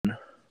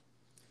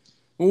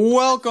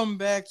Welcome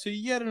back to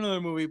yet another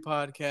movie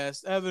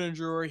podcast. Evan and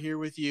Drew are here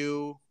with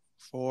you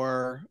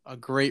for a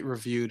great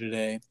review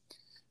today.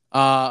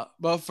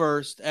 But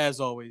first, as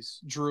always,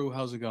 Drew,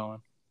 how's it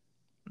going?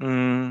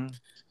 Mm,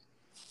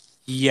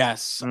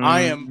 Yes,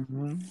 I am.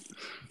 mm.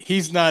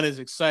 He's not as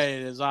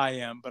excited as I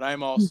am, but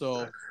I'm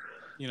also,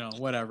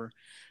 whatever.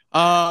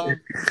 Before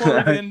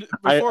we get into,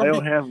 I before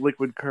don't we, have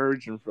liquid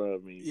courage in front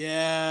of me.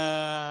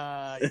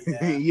 yeah,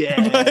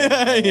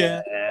 yeah,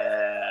 yeah.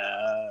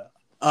 Yeah.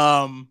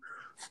 Um,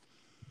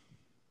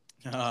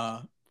 uh,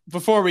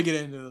 Before we get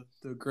into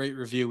the great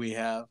review we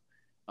have,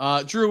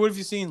 Drew, what have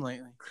you seen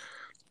lately?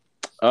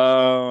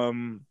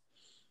 Um,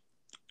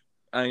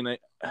 I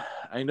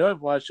I know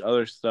I've watched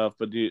other stuff,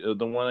 but the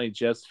one I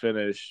just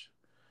finished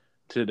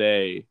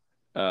today,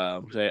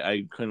 'cause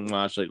I couldn't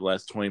watch like the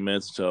last 20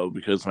 minutes or so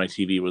because my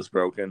TV was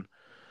broken.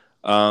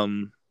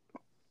 Um,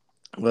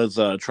 was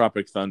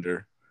Tropic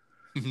Thunder.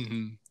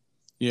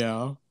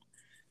 Yeah.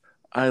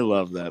 I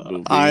love that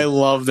movie. I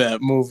love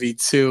that movie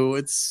too.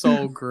 It's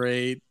so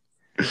great.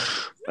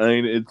 I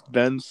mean, it's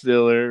Ben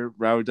Stiller,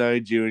 Robert Downey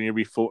Jr.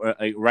 before,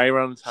 like right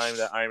around the time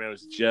that Iron Man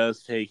was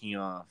just taking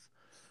off.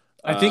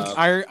 I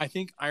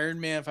think Iron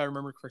Man, if I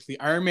remember correctly,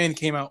 Iron Man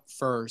came out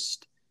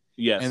first,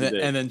 Yes, it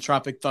did. and then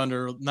Tropic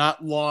Thunder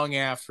not long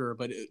after,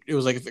 but it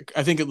was like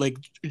I think it like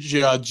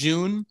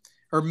June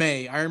or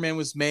May. Iron Man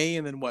was May,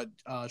 and then what?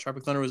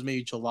 Tropic Thunder was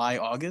maybe July,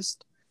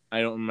 August.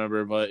 I don't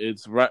remember, but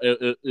it's right.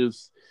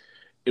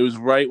 It was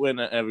right when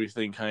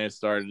everything kind of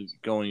started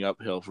going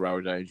uphill for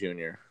Robert Downey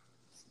Jr.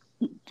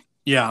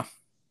 Yeah.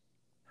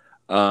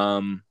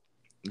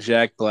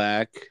 Jack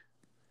Black,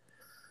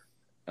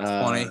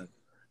 Funny.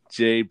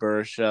 Jay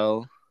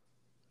Baruchel,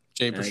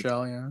 Jay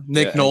Baruchel, yeah.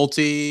 Nick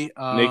Nolte.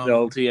 Nick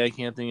Nolte. I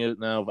can't think of it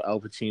now of Al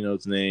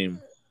Pacino's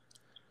name.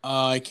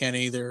 I can't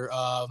either.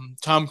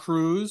 Tom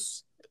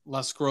Cruise,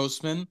 Les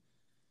Grossman,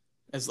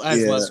 as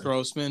Les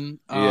Grossman.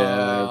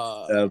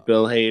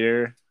 Bill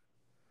Hader,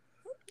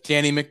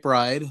 Danny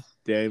McBride.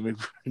 Danny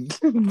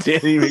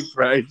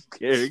McBride's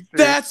character.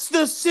 That's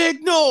the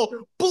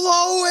signal.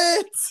 Blow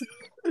it.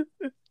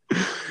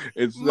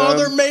 It's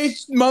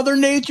Mother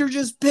Nature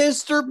just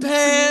pissed her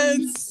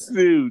pants.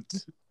 Suit.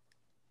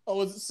 Oh,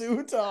 was it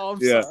suit? Oh,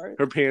 I'm sorry.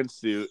 Her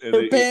pantsuit.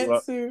 Her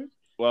pantsuit.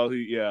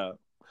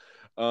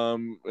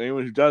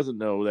 Anyone who doesn't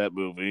know that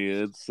movie,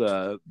 it's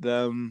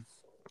them.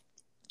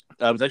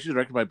 It was actually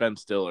directed by Ben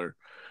Stiller.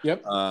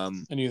 Yep. I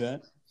knew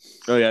that.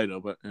 Oh yeah, I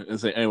know. But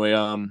anyway,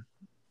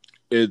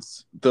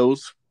 it's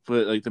those,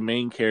 but like the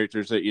main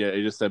characters that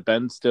it just said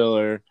Ben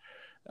Stiller,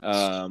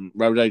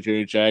 Robert Downey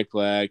Jr., Jack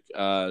Black.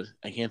 I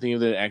can't think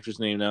of the actor's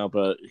name now,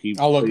 but he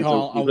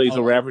plays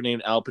a rapper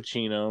named Al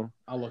Pacino.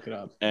 I'll look it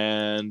up.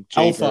 And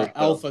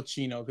Alpha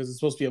Chino, because it's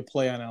supposed to be a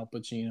play on Al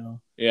Pacino.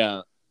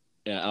 Yeah,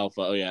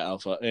 Alpha. Oh yeah,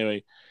 Alpha.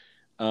 Anyway,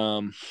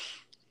 and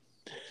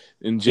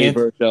Jay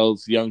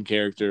Baruchel's young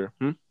character,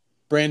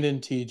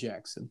 Brandon T.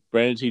 Jackson.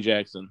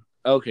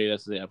 Okay,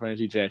 that's it. Yeah, Brandon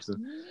T.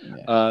 Jackson.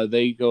 Yeah.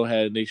 They go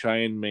ahead and they try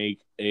and make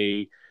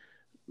a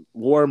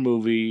war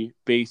movie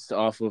based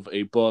off of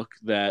a book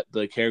that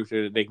the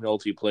character that Nick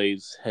Nolte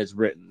plays has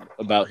written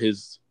about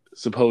his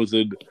supposed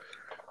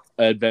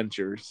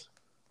adventures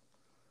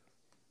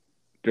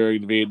during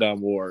the Vietnam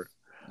War.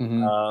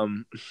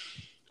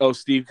 Mm-hmm.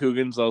 Steve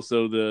Coogan's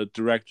also the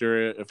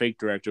director, a fake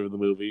director of the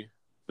movie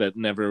that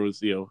never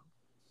was,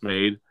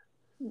 made.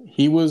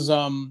 He was.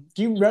 Do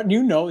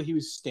you know that he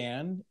was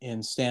Stan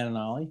in Stan and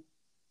Ollie?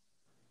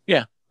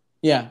 Yeah.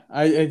 Yeah,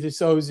 I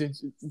just always.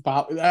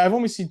 I've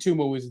only seen 2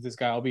 movies with this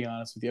guy. I'll be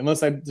honest with you, unless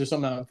there's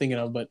something I'm thinking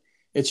of, but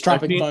it's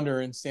Tropic Thunder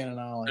and Stan and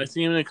Ollie. I've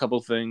seen him in a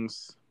couple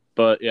things,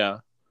 but yeah.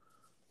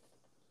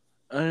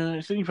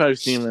 I think you've probably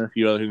seen him in a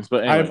few other things,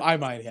 but anyway. I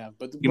might have,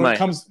 but when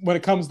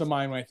it comes to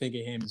mind when I think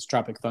of him, it's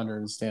Tropic Thunder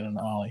and Stan and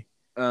Ollie.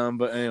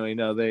 But anyway,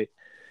 no,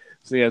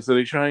 so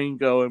they try and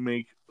go and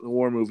make a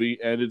war movie,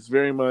 and it's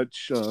very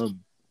much,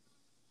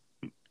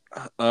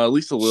 at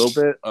least a little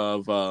bit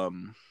of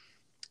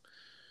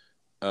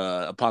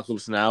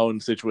Apocalypse Now in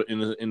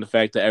the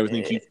fact that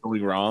everything keeps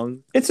going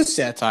wrong. It's a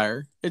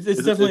satire. It's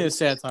definitely a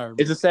satire.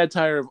 It's a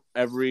satire of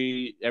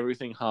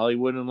everything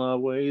Hollywood in a lot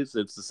of ways.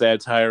 It's a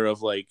satire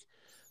of like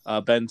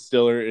Ben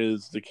Stiller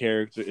is the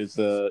character,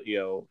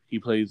 he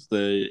plays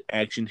the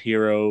action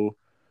hero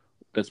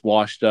that's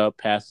washed up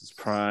past his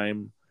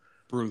prime.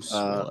 Bruce.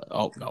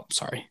 Oh no,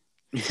 sorry.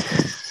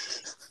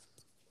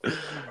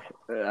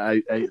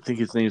 I think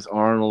his name's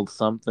Arnold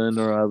something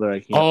or other. I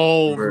can't.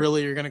 Oh, remember.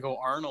 Really? You're gonna go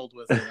Arnold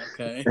with it?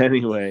 Okay.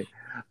 Anyway,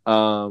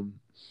 Robert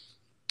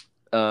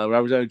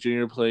Downey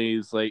Jr.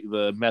 plays like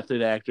the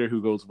method actor who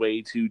goes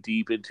way too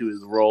deep into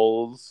his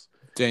roles.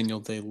 Daniel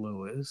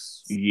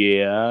Day-Lewis.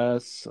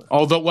 Yes.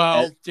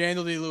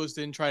 Daniel Day-Lewis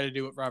didn't try to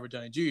do what Robert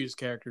Downey Jr.'s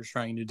character is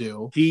trying to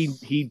do.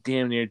 He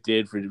damn near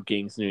did for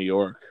Gangs of New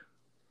York.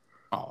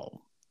 Oh.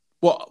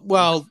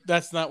 Well,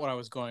 that's not what I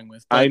was going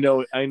with. But, I know,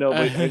 but I know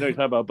what you're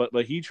talking about.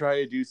 But he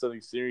tried to do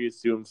something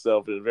serious to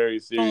himself in a very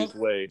serious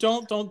way.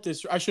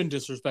 I shouldn't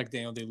disrespect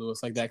Daniel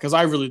Day-Lewis like that because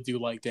I really do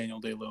like Daniel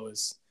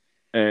Day-Lewis.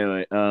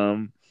 Anyway,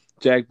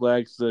 Jack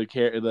Black's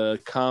the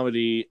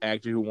comedy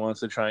actor who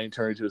wants to try and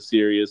turn into a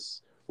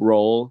serious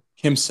role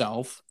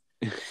himself.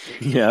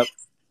 Yep,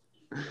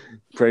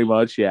 pretty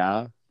much.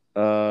 Yeah.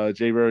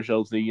 Jay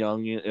Baruchel's the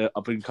young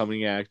up and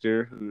coming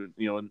actor,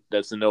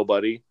 that's a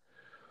nobody.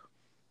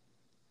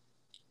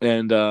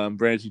 And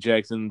Brandy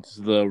Jackson's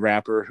the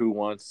rapper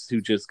who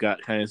just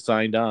got kind of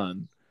signed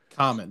on.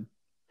 Common.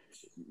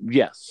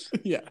 Yes.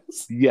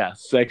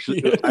 Yes.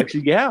 Actually,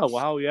 yeah.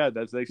 Wow. Yeah,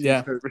 that's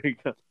actually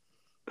perfect.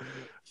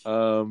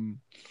 Don't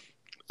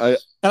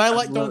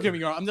get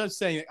me wrong. I'm just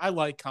saying I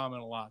like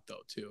Common a lot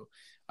though too.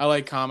 I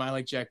like Common. I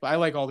like Jack. But I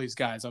like all these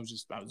guys. I was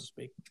just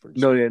making sure.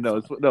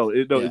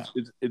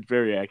 It's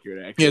very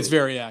accurate. Actually, yeah, it's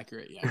very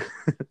accurate. Yeah.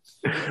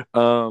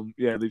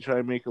 Yeah, they try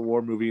to make a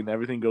war movie and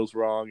everything goes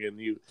wrong, and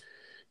you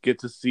get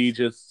to see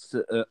just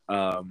the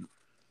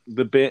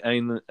bit.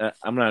 I'm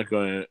not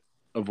going to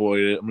avoid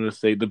it. I'm going to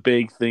say the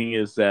big thing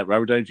is that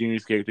Robert Downey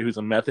Jr.'s character, who's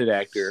a method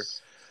actor,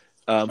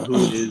 who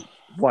is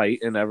white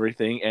and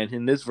everything, and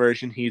in this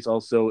version, he's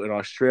also an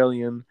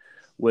Australian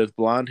with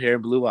blonde hair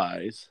and blue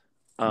eyes.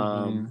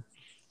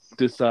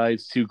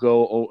 Decides to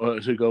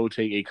go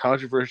take a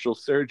controversial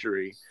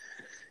surgery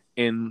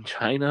in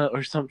China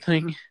or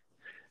something.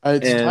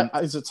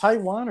 Is it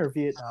Taiwan or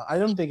Vietnam? I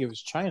don't think it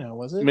was China,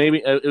 was it?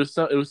 Maybe it was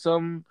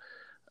some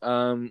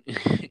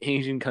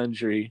Asian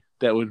country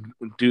that would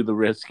do the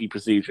risky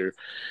procedure,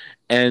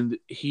 and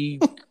he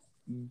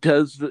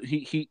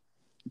he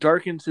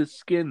darkens his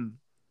skin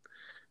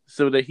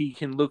so that he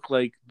can look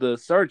like the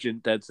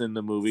sergeant that's in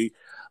the movie,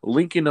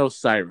 Lincoln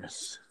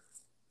Osiris,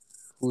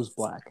 who's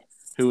black,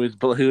 who is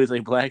a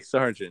black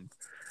sergeant,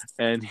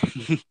 and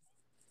he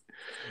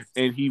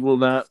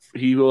will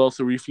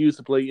also refuse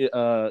to play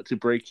to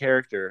break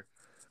character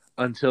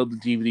until the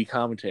DVD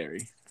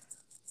commentary.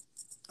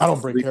 I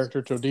don't break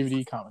character till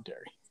DVD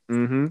commentary.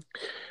 Mm-hmm.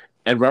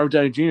 And Robert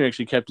Downey Jr.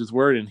 actually kept his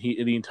word, and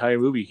in the entire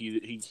movie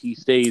he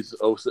stays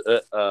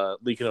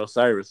Lincoln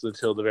Osiris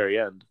until the very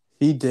end.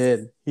 He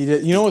did.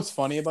 You know what's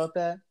funny about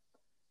that?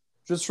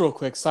 Just real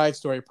quick, side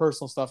story,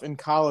 personal stuff. In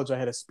college, I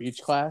had a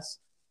speech class,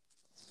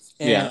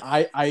 and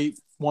I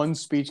one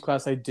speech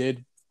class I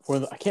did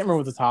I can't remember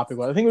what the topic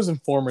was. I think it was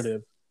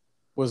informative.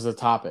 Was the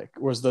topic?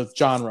 Was the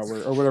genre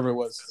or whatever it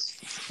was?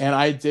 And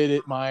I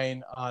did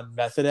mine on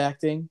method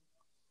acting,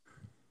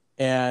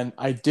 and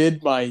I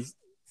did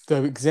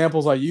the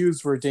examples I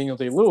used were Daniel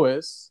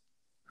Day-Lewis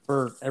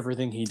for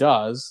everything he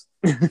does,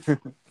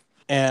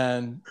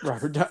 and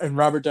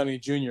Robert Downey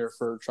Jr.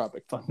 for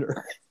Tropic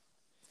Thunder.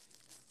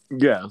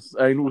 Yes,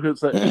 I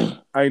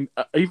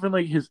even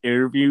like his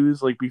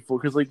interviews like before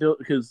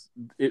because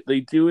they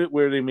do it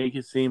where they make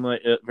it seem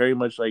like very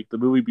much like the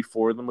movie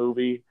before the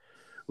movie,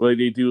 where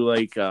they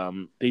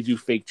do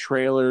fake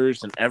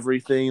trailers and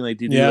everything. They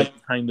do like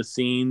behind the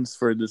scenes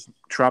for this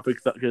Tropic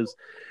because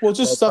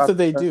just stuff that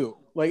they do.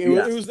 Like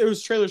it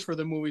was trailers for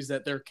the movies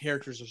that their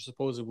characters are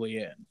supposedly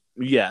in.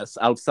 Yes,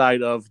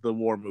 outside of the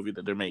war movie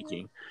that they're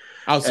making.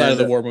 Outside of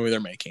the war movie they're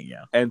making,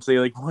 yeah. And so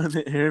like one of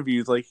the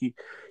interviews, like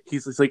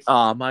he's just like,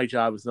 my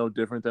job is no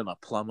different than a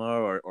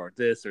plumber or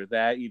this or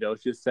that.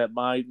 It's just that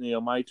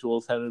my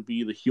tools have to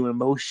be the human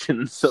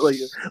emotion. So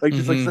just like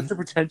such a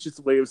pretentious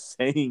way of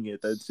saying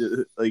it that's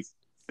just, like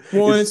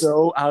it's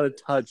so out of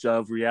touch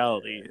of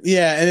reality.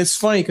 Yeah, and it's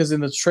funny because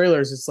in the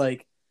trailers it's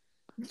like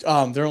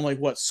they're on like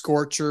what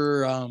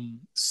Scorcher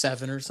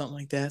 7 or something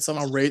like that.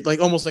 Somehow like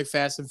almost like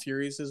Fast and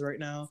Furious is right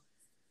now.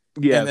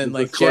 Yeah, and then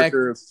like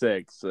Scorcher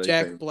 6.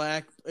 Jack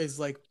Black is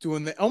like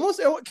doing the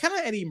almost kind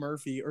of Eddie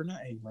Murphy or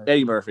not Eddie Murphy.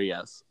 Eddie Murphy,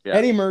 yes. Yeah.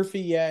 Eddie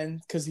Murphy, yeah,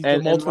 and because he's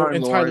multiple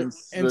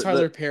and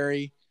Tyler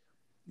Perry.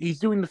 He's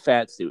doing the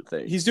fat suit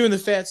thing. He's doing the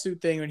fat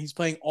suit thing, and he's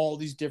playing all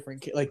these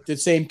different like the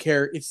same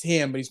character. It's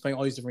him, but he's playing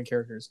all these different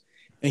characters,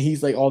 and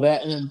he's like all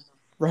that, and then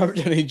Robert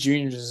Downey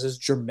Jr. is this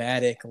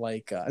dramatic,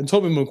 like, and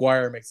Tobey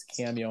Maguire makes a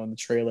cameo in the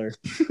trailer.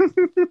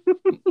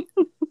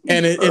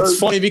 And it's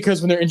funny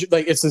because when they're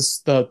like it's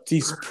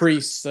these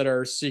priests that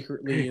are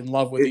secretly in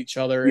love with each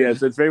other.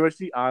 Yes, it's very much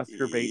the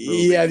Oscar bait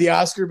movie. Yeah, the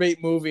Oscar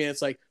bait movie, and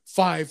it's like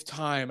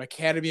 5-time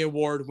Academy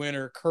Award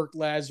winner Kirk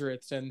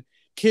Lazarus and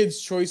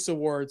Kids' Choice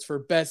Awards for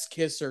Best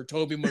Kisser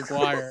Tobey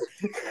Maguire.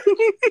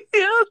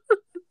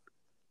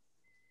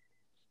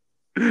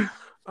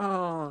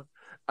 Oh,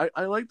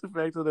 I like the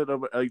fact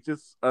that like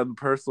just on a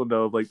personal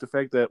note, like the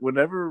fact that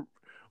whenever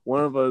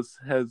one of us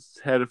has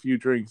had a few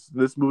drinks,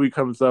 this movie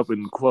comes up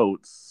in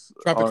quotes.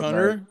 Tropic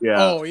Thunder? Yeah.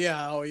 Oh,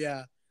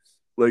 yeah.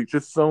 Like,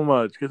 just so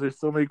much, because there's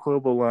so many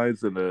quotable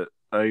lines in it.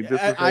 I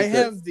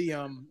have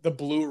the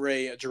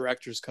Blu-ray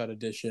director's cut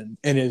edition,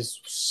 and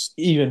is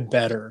even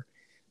better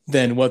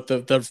than what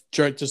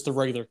just the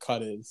regular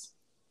cut is.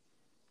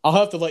 I'll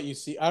have to let you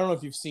see. I don't know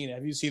if you've seen it.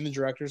 Have you seen the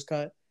director's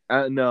cut?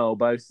 No,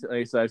 but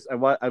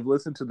I've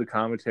listened to the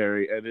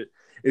commentary, and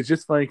it's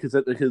just funny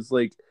because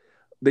like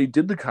they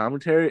did the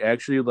commentary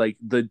actually like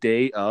the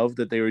day of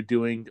that they were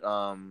doing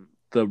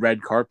the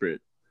red carpet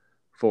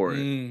for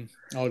it.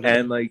 So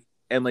that's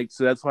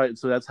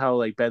how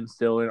like Ben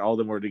Stiller and all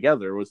them were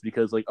together, was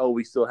because like,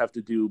 we still have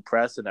to do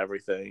press and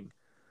everything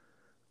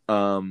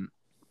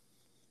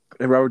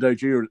And Robert Downey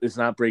Jr. is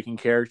not breaking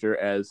character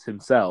as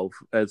himself,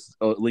 as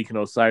Lincoln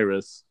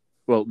Osiris.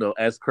 Well, no,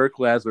 as Kirk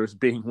Lazarus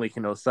being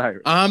Lincoln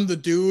Osiris. I'm the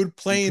dude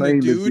playing the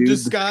dude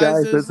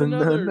disguised as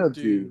another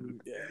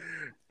dude. Yeah.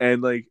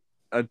 And like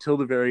until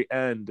the very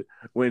end,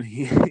 when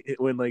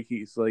when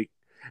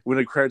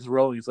the credits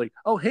rolling, he's like,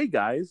 "Oh, hey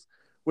guys,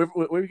 where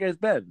have you guys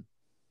been?"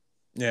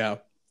 Yeah.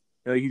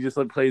 And, like, he just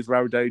plays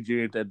Robert Downey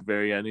Jr. at the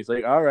very end. He's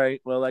like, "All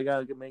right, well, I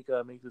gotta make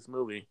this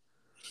movie."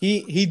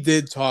 He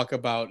did talk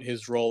about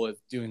his role at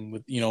doing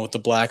with the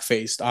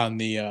blackface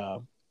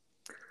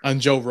on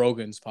Joe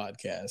Rogan's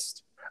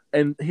podcast.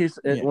 And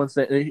once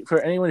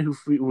for anyone who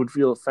would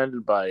feel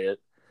offended by it,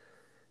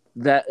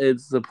 that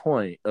is the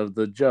point of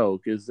the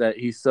joke, is that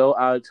he's so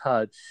out of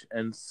touch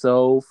and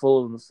so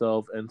full of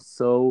himself and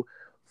so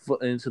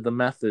into the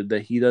method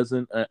that he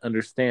doesn't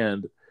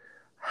understand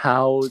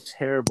how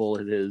terrible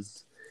it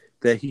is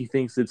that he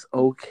thinks it's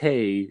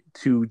okay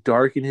to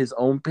darken his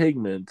own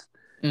pigment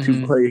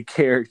to play a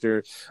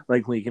character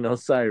like Lincoln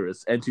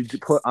Osiris and to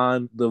put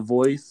on the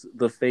voice,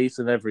 the face,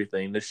 and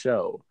everything to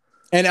show.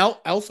 And Al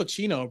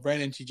Pacino,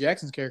 Brandon T.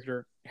 Jackson's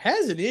character,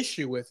 has an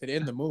issue with it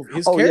in the movie.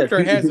 His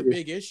character has a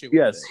big issue.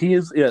 Yes, he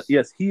is.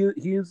 Yes, he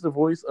is the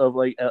voice of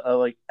like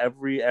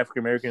every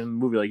African American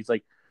movie. Like he's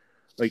like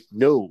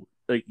no,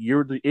 like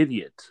you're the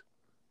idiot.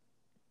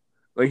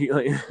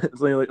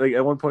 It's like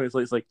at one point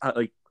it's like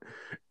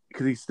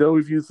because he still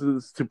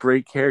refuses to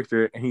break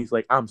character, and he's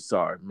like, "I'm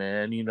sorry,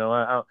 man.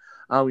 I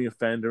don't mean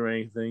offend or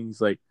anything."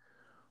 He's like,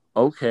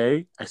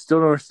 "Okay, I still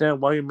don't understand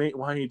why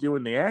you're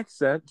doing the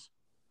accent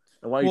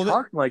and why you're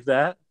talking like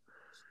that."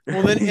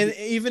 Well, then, and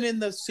even in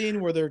the scene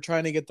where they're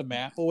trying to get the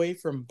map away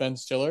from Ben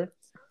Stiller,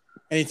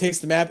 and he takes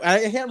the map, I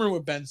can't remember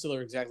what Ben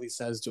Stiller exactly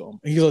says to him.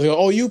 He's like,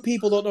 "Oh, you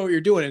people don't know what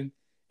you're doing,"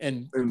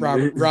 and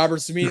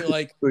Robert's immediately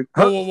like,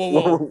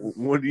 "Whoa.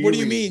 What do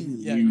you mean?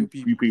 Yeah, you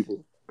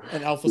people."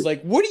 And Alpha's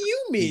like, "What do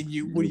you mean,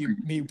 you? What do you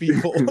mean,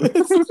 people?"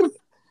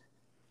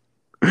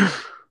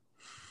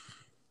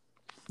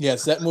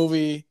 Yes, that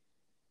movie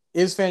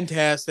is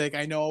fantastic.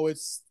 I know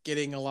it's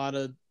getting a lot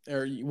of,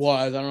 or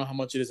was, I don't know how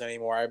much it is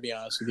anymore, I'll be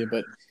honest with you,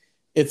 but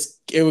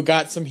it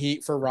got some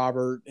heat for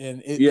Robert.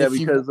 And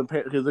because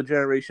the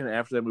generation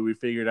after that movie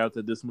figured out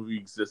that this movie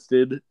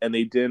existed, and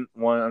they didn't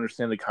want to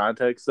understand the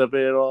context of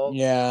it at all.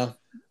 Yeah.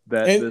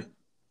 This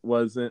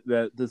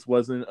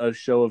wasn't a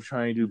show of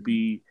trying to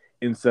be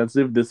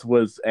insensitive. This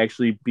was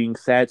actually being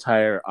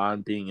satire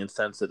on being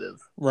insensitive.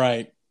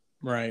 Right.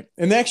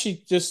 And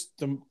actually,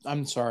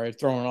 I'm sorry,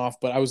 throwing off,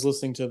 but I was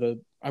listening to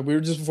we were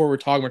just before we were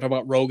talking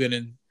about Rogan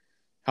and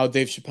how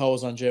Dave Chappelle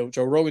was on Joe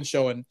Rogan's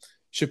show, and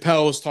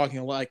Chappelle was talking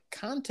a lot. Like,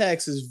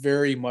 context is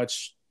very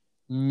much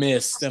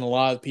missed in a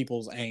lot of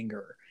people's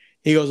anger.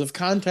 He goes, if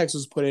context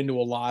was put into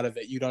a lot of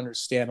it, you'd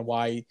understand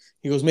why.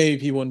 He goes, maybe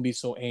people wouldn't be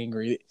so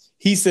angry.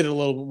 He said it a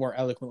little bit more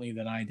eloquently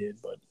than I did,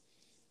 but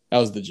that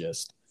was the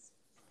gist.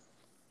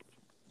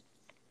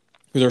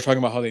 Because they were talking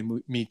about how they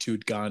Me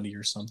Too'd Gandhi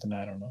or something.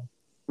 I don't know.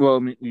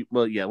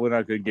 Well, yeah, we're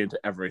not going to get into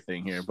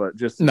everything here, but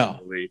just no.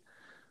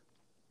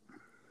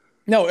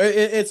 No,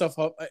 it's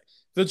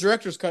the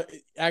director's cut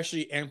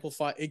actually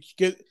amplify it.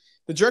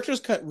 The director's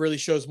cut really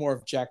shows more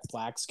of Jack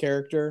Black's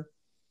character,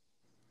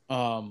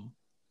 and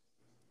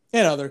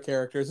other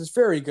characters. It's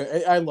very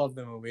good. I love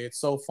the movie. It's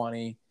so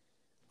funny,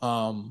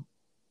 and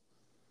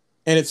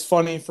it's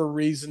funny for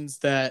reasons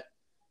that,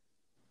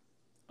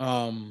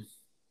 like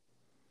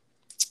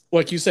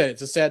you said,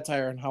 it's a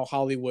satire on how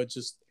Hollywood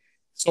just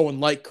someone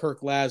like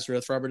Kirk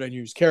Lazarus, Robert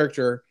Downey Jr.'s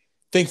character,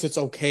 thinks it's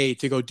okay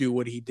to go do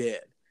what he did.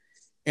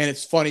 And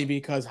it's funny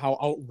because how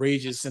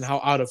outrageous and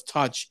how out of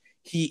touch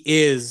he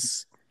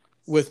is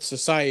with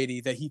society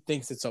that he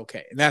thinks it's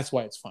okay. And that's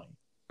why it's funny.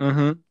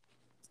 Mm-hmm.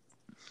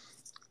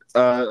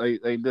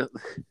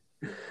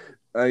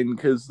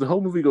 Because the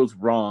whole movie goes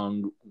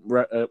wrong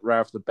right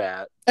off the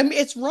bat. I mean,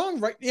 it's wrong,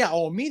 right? Yeah,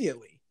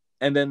 immediately.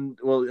 And then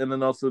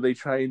also they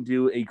try and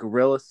do a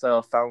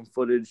guerrilla-style found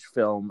footage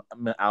film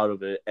out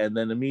of it. And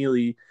then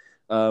immediately,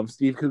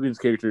 Steve Coogan's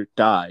character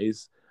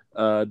dies.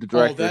 The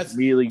director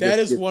that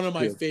is one of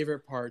my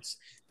favorite parts.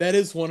 That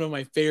is one of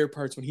my favorite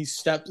parts when he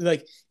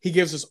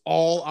gives this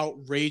all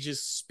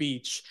outrageous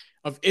speech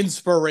of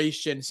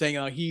inspiration,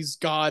 saying he's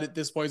God at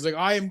this point. He's like,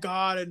 I am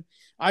God, and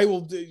I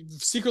will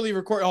secretly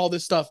record all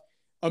this stuff.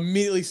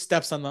 Immediately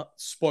steps on the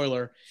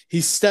He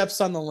steps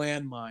on the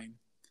landmine,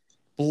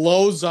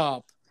 blows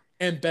up,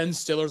 and Ben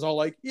Stiller's all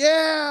like,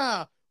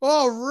 yeah.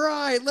 All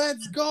right,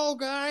 let's go,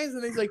 guys.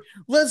 And he's like,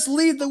 let's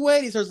lead the way.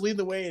 And he starts leading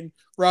the way, and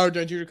Robert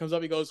Downey Jr. comes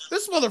up. He goes,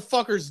 this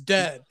motherfucker's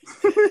dead.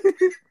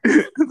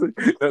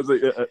 That's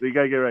like, you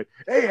gotta get it right.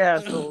 Hey,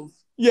 assholes.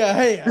 Yeah,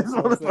 hey,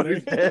 assholes.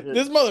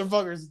 This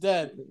motherfucker's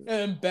dead.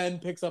 And Ben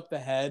picks up the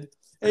head.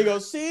 And he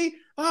goes, see?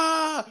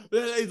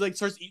 He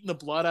starts eating the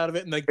blood out of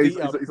it. And the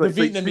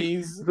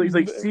Vietnamese. He's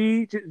like,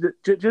 see?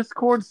 Just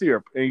corn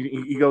syrup. And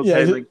he goes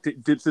and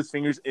dips his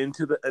fingers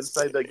into the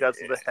inside the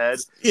guts of the head.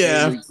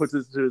 Yeah. And he puts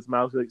it into his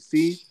mouth. He's like,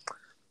 see?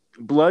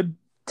 Blood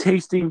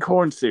tasting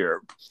corn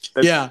syrup.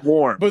 That's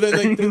warm. But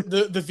then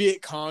the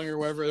Viet Cong or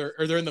whatever,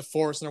 or they're in the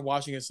forest and they're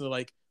watching it. So they're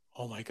like,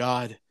 oh my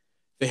God.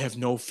 they have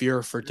no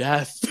fear for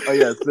death. Oh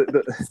yes,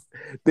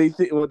 they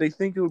think what they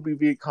think it would be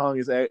Viet Cong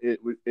is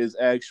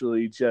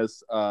actually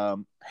just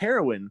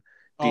heroin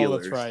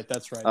dealers.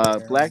 That's right.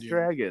 Black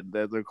Dragon,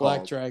 that they're called.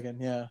 Black Dragon,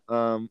 yeah.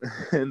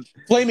 And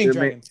Flaming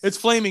Dragon. It's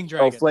Flaming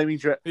Dragon. Oh, Flaming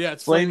Dragon. Yeah,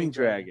 it's Flaming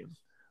Dragon.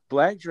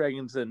 Black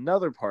Dragon's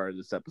another part of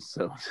this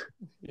episode.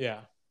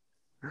 Yeah.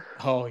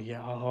 Oh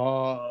yeah.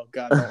 Oh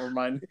God, don't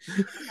remind me.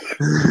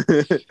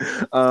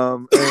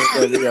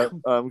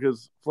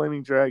 Because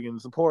Flaming Dragon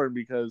is important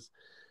because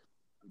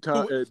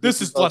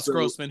this is Les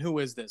Grossman. Who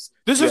is this?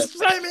 This is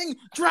Flaming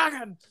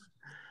Dragon.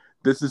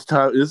 This is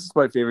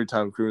my favorite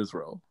Tom Cruise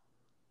role.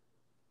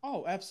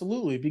 Oh,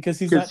 absolutely, because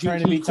he's not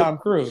trying to be Tom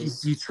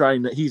Cruise.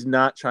 He's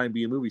not trying to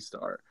be a movie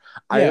star.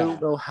 Yeah. I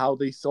don't know how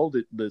they sold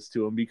this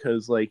to him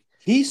because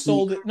he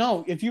sold it.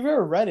 No, if you've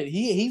ever read it,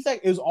 he's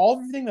like, is all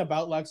everything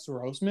about Lex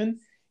Grossman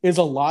is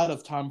a lot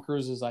of Tom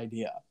Cruise's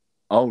idea.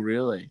 Oh,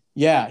 really?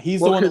 Yeah, he's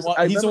the one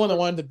that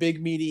wanted the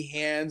big meaty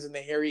hands and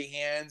the hairy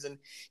hands, and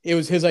it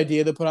was his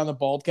idea to put on the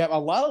bald cap. A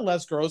lot of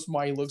Les Grossman,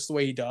 why he looks the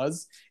way he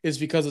does, is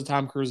because of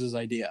Tom Cruise's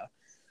idea.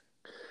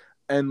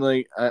 And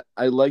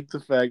I like the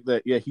fact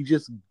that he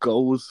just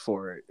goes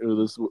for it with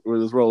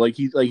this role.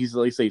 He's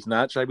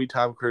not trying to be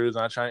Tom Cruise,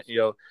 not trying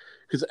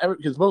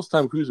because most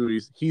Tom Cruise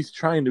movies he's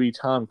trying to be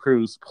Tom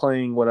Cruise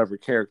playing whatever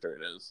character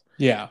it is.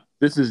 Yeah,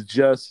 this is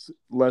just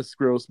Les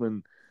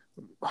Grossman,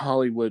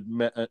 Hollywood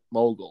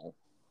mogul.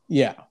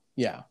 Yeah.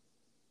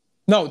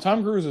 No,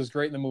 Tom Cruise is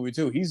great in the movie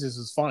too. He's just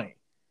as funny.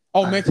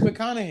 Oh, Matthew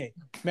McConaughey.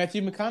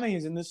 Matthew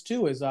McConaughey's in this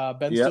too as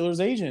Ben Stiller's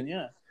agent.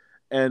 Yeah.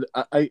 And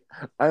I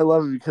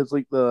love it because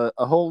the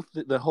whole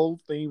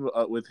theme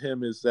with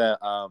him is that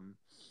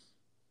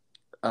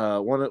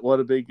one of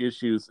the big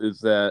issues is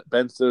that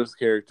Ben Stiller's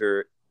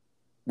character,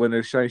 when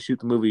they're trying to shoot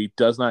the movie,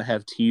 does not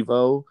have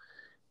TiVo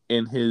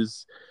in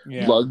his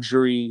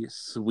luxury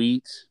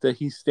suite that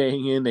he's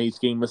staying in. That he's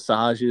getting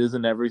massages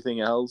and everything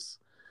else,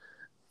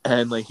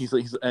 and Matthew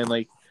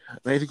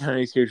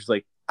McConaughey's character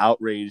is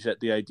outraged at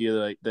the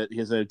idea that he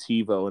has a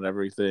TiVo and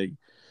everything,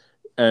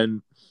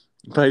 and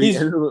by the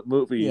end of the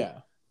movie,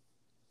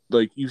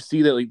 you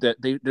see that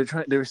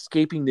they're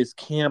escaping this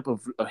camp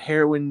of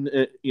heroin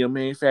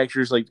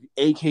manufacturers.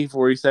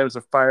 AK-47s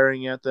are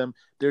firing at them.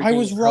 They're getting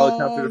a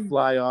helicopter to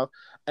fly off.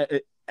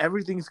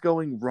 Everything's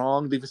going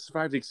wrong. They've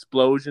survived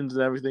explosions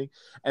and everything,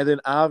 and then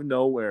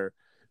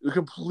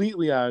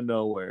completely out of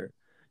nowhere,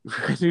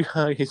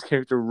 his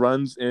character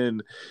runs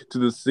in to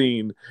the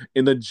scene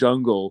in the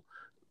jungle,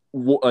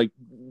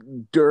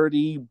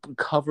 dirty,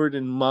 covered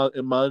in mud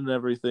and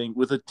everything,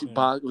 with a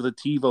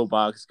TiVo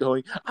box,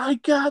 going, "I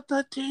got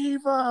the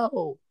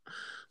TiVo.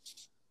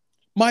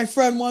 My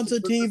friend wants a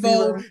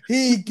TiVo.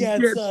 He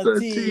gets a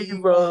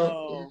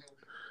TiVo."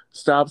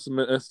 Stops an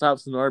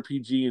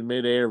RPG in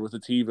midair with a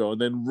TiVo,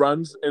 and then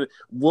runs and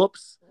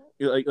whoops,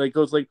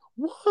 goes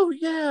whoa,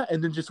 yeah,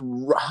 and then just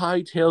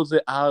hightails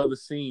it out of the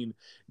scene,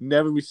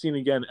 never be seen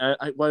again. And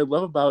what I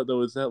love about it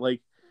though is that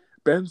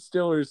Ben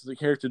Stiller's the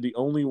character, the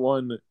only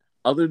one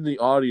other than the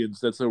audience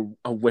that's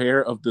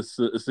aware of the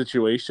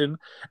situation.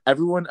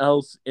 Everyone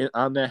else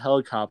on that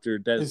helicopter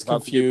that is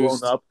about to get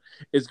blown up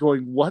is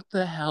going, "What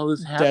the hell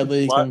is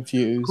happening? Deadly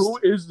confused. Who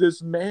is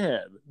this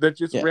man that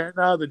just ran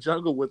out of the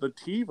jungle with a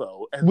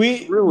TiVo and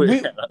threw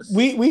it at us?"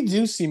 We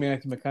do see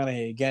Matthew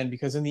McConaughey again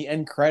because in the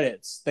end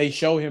credits they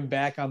show him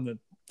back on the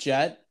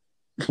jet,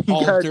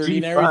 all dirty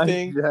and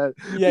everything.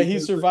 Yeah, he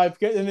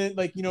survived, and then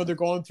they're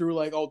going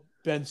through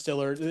Ben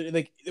Stiller.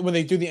 When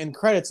they do the end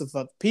credits of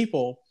the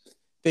people.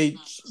 The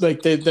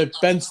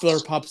Ben Stiller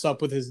pops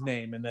up with his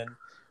name, and then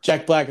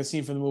Jack Black, a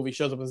scene from the movie,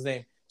 shows up with his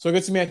name. So it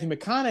gets to Matthew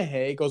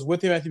McConaughey, goes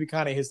with Matthew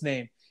McConaughey, his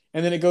name,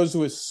 and then it goes to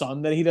his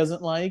son that he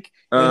doesn't like,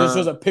 and it just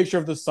shows a picture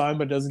of the son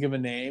but doesn't give a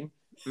name.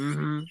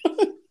 Mm-hmm.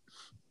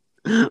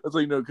 It's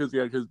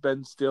because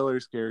Ben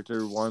Stiller's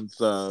character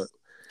wants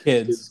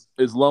kids,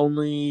 is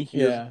lonely. He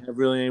doesn't have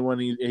really anyone.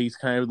 He's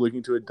kind of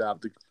looking to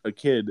adopt a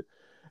kid.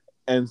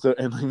 And so,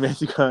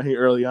 Matthew McConaughey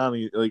early on,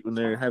 when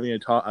they're having a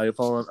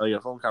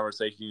phone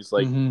conversation, he's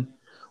like,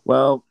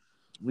 "Well,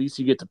 at least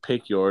you get to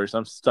pick yours.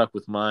 I'm stuck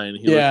with mine."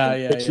 He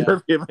it's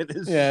a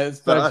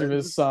picture of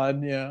his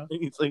son. Yeah,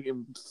 he's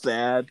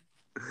sad.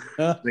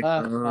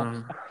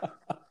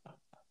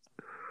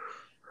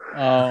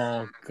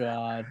 Oh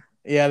God,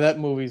 yeah, that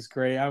movie's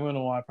great. I'm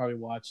gonna probably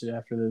watch it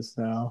after this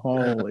now.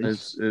 Holy,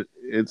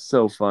 it's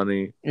so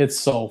funny. It's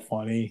so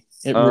funny.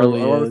 It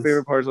really is. One of the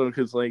favorite parts of it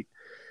because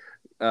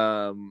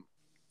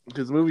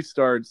because the movie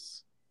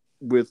starts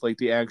with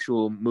the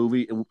actual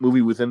movie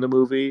within the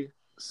movie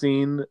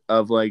scene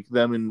of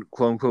them in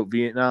quote unquote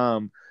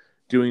Vietnam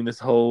doing this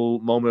whole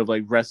moment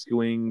of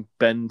rescuing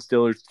Ben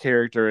Stiller's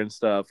character and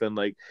stuff, and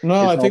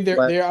no, I think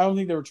I don't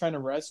think they were trying to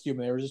rescue him.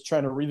 They were just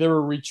trying to they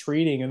were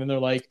retreating, and then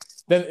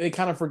then they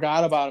kind of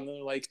forgot about him, and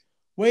they're like,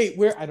 "Wait,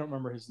 where?" I don't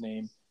remember his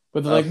name,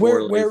 but they're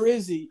where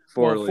is he?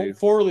 Four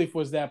Leaf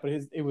was that, but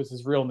it was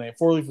his real name.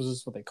 Four Leaf was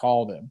just what they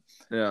called him.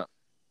 Yeah.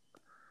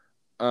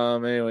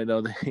 Anyway,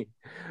 no, they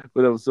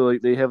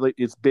have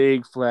it's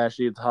big,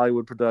 flashy, it's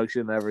Hollywood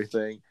production and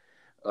everything.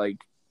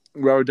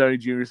 Robert Downey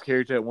Jr.'s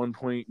character at one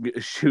point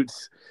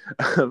shoots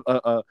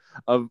a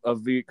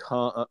Viet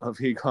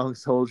Cong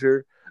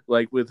soldier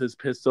like with his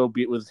pistol,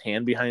 with his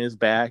hand behind his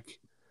back,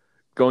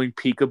 going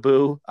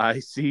peekaboo. I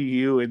see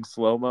you in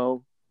slow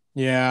mo.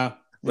 Yeah.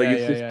 Like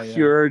it's just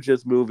pure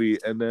just movie,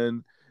 and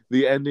then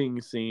the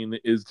ending scene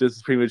is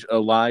just pretty much a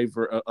live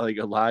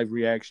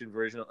reaction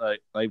version,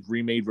 like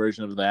remade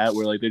version of that,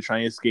 where like they're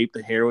trying to escape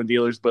the heroin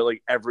dealers, but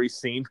like every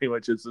scene pretty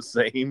much is the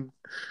same.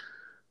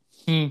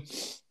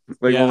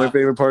 Like one of my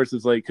favorite parts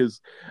is like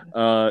because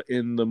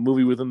in the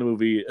movie within the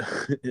movie,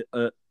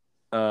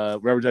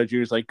 Robert Downey Jr.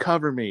 is like,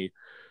 cover me,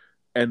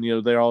 and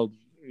they're all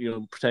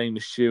pretending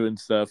to shoot and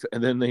stuff,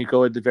 and then they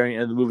go at the very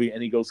end of the movie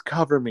and he goes,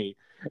 cover me,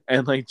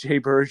 and like Jay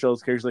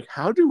Baruchel's character's like,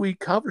 how do we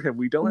cover him?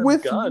 We don't have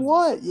with guns.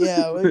 What?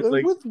 Yeah,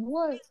 like, with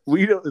what?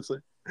 We don't. It's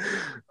like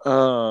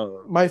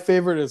my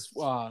favorite is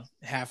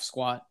Half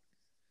Squat.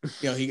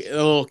 The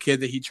little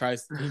kid that he's Ben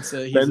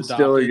adopted.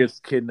 Stiller gets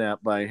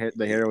kidnapped by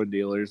the heroin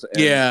dealers.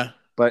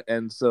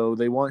 And so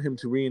they want him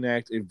to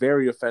reenact a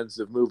very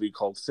offensive movie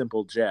called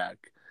Simple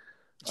Jack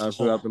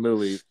throughout the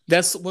movie.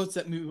 What's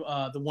that movie?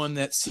 The one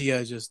that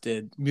Sia just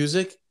did.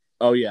 Music?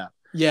 Oh, yeah.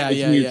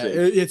 Music.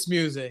 It's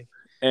music.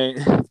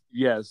 And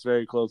yeah, it's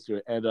very close to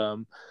it.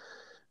 And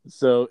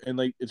so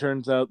like it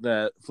turns out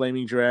that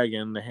Flaming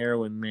Dragon, the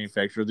heroin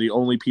manufacturer, the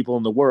only people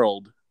in the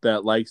world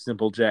that like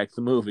Simple Jack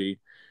the movie.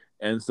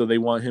 And so they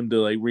want him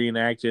to like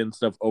reenact it and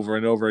stuff over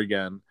and over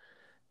again.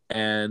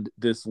 And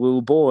this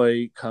little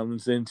boy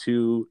comes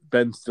into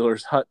Ben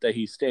Stiller's hut that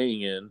he's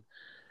staying in,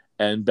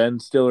 and Ben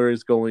Stiller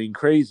is going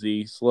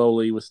crazy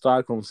slowly with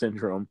Stockholm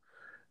Syndrome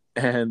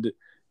and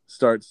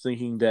starts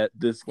thinking that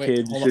this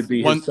kid should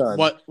be his son.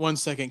 1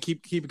 second.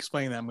 Keep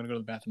explaining that. I'm going to go to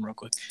the bathroom real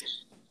quick.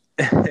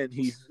 And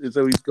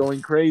so he's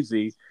going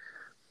crazy,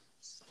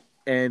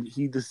 and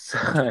he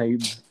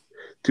decides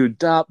to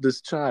adopt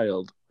this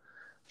child.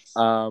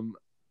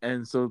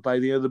 And so by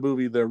the end of the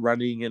movie, they're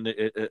running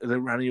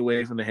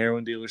away from the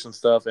heroin dealers and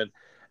stuff. And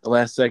the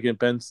last second,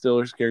 Ben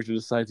Stiller's character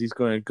decides he's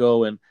going to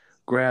go and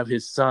grab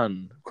his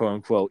son, quote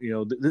unquote.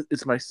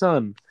 It's my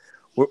son.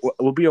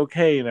 We'll be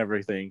okay and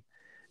everything.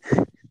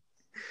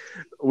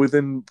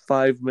 Within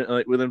 5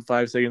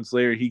 seconds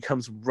later, he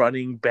comes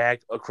running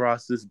back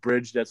across this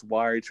bridge that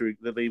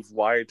they've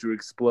wired to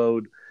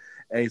explode.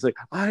 And he's like,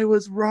 I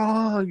was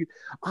wrong.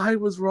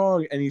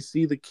 And you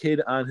see the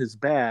kid on his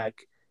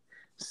back.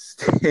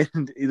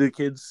 The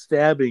kid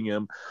stabbing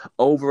him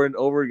over and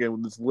over again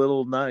with this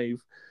little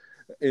knife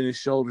in his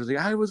shoulder. He's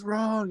like, I was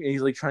wrong. And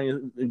he's like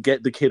trying to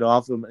get the kid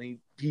off him, and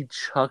he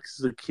chucks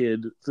the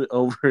kid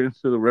over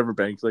into the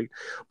riverbank. He's like,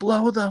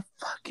 blow the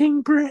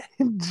fucking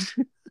bridge.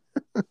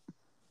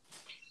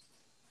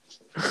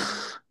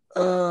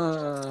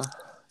 Oh,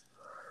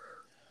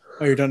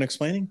 you're done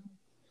explaining?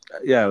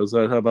 Yeah, it was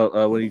how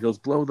about when he goes,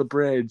 blow the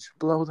bridge,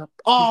 blow the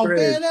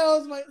bridge. Man,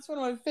 that's one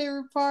of my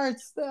favorite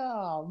parts.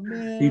 Oh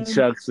man, he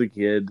chucks the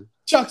kid.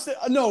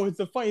 No, it's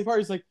the funny part.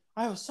 He's like,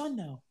 I have a son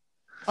now.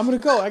 I'm gonna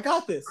go. I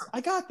got this.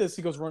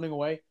 He goes running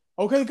away.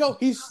 Okay, go.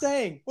 He's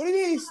staying. What do you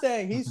mean he's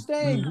staying? He's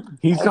staying.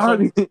 He's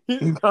gone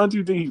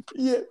too deep.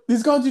 Yeah,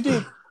 he's gone too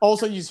deep. All of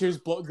a sudden, you just hear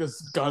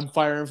this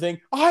gunfire and everything.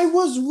 I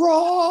was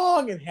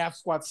wrong, and Half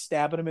Squat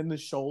stabbing him in the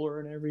shoulder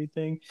and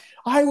everything.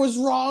 I was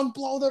wrong.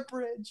 Blow the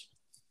bridge.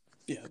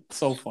 Yeah,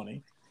 so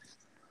funny.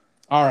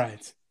 All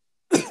right.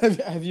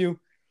 Have you?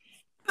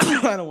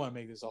 I don't want to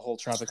make this a whole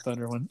Tropic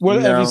Thunder one.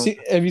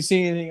 Have you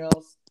seen anything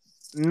else?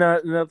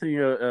 Nothing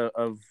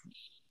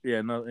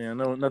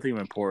nothing of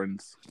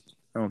importance.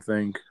 I don't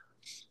think.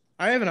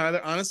 I haven't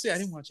either. Honestly, I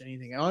didn't watch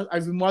anything.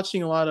 I've been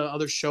watching a lot of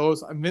other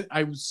shows.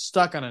 I was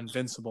stuck on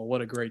Invincible.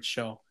 What a great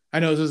show!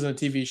 I know this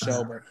isn't a TV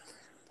show, but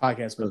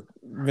podcast, but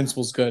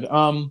Invincible's good.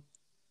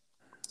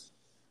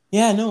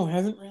 Yeah, no, I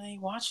haven't really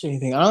watched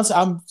anything. Honestly,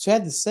 I'm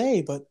sad to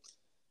say, but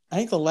I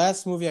think the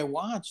last movie I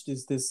watched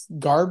is this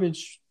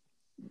garbage.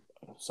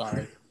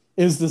 Sorry,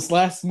 is this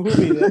last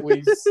movie that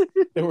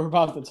we're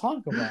about to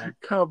talk about?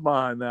 Come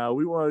on, now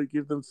we want to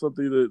give them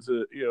something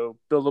to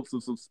build up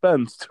some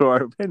suspense to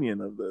our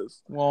opinion of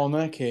this. Well, in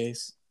that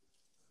case,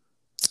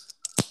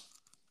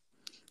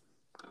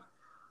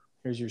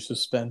 here's your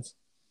suspense.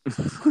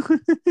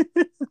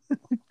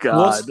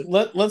 God.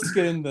 Let's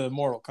get into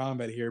Mortal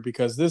Kombat here,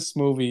 because this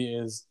movie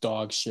is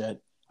dog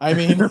shit. I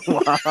mean,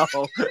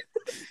 wow.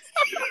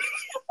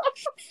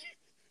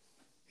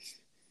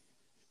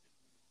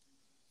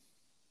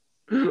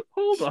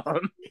 Hold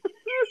on.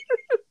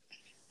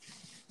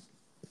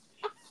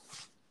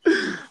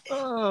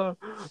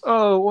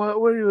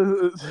 What are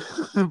you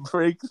to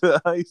break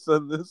the ice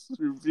on this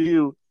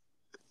review?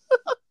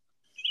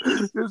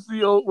 It's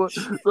the old one.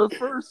 The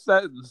first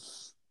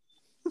sentence.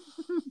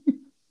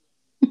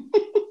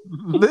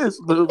 This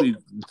movie's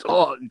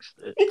dog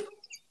shit.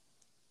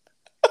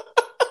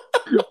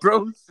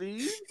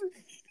 Proceed.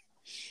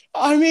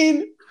 I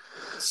mean,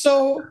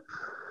 so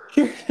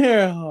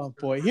oh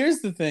boy,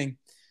 here's the thing.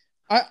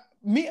 I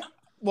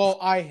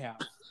have.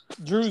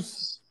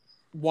 Drew's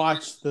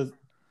watched the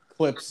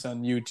clips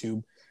on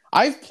YouTube.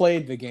 I've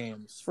played the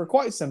games for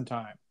quite some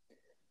time,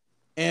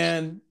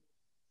 and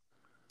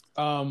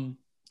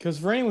Because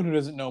for anyone who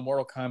doesn't know,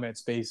 Mortal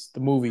Kombat's based, the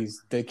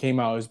movies that came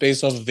out is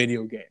based off a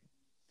video game.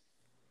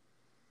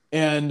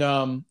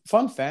 And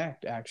fun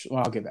fact, actually,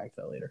 well, I'll get back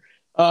to that later.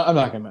 I'm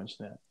not going to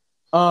mention that.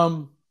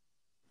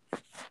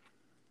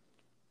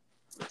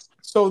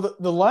 So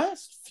the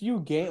last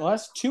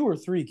last 2 or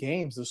 3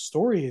 games, the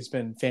story has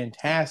been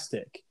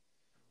fantastic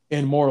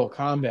in Mortal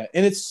Kombat,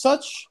 and it's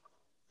such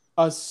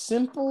a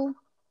simple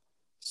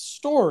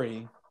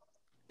story.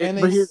 And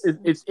but it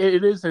is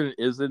and it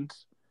isn't.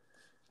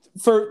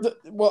 For the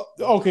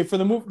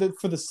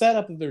for the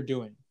setup that they're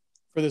doing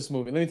for this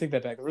movie. Let me take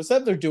that back. The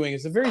setup they're doing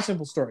is a very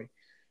simple story.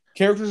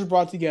 Characters are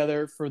brought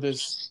together for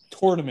this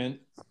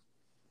tournament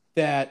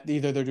that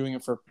either they're doing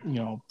it for,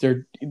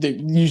 they're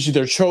usually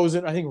they're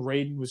chosen. I think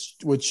Raiden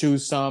would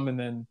choose some, and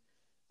then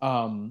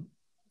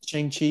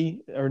Shang-Chi,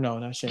 or no,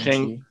 not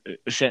Shang-Chi.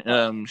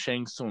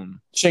 Shang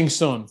Tsung. Shang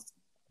Tsung.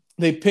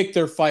 They pick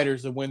their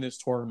fighters to win this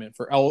tournament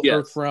for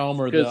Earth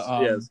Realm or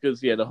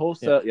the whole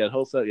set.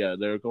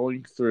 They're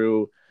going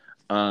through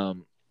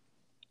Mortal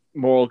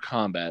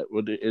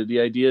Kombat. The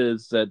idea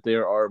is that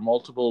there are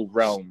multiple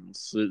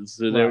realms. So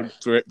there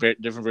are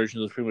different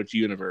versions of pretty much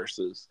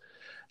universes.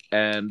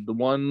 And the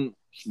one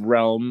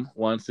realm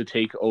wants to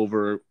take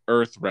over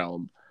Earth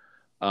Realm.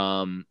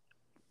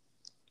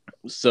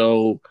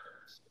 So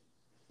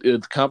the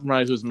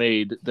compromise was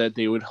made that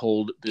they would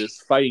hold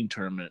this fighting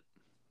tournament.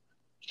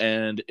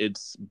 And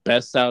it's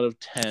best out of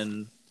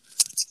 10,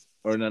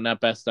 or no, not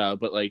best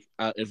out, but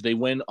if they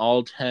win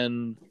all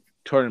 10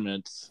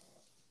 tournaments,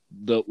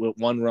 the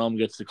one realm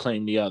gets to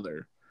claim the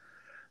other.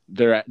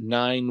 They're at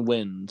 9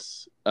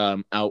 wins.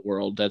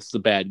 Outworld, that's the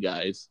bad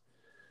guys.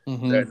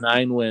 Mm-hmm. They're at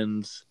 9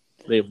 wins.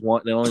 They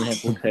only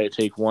have to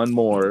take one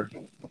more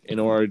in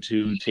order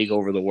to take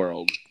over the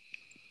world.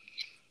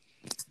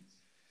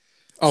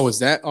 Oh, is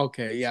that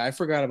okay? Yeah, I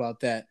forgot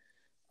about that.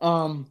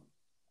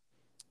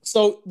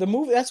 So the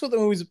movie, that's what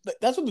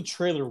the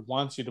trailer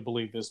wants you to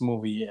believe this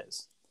movie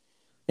is.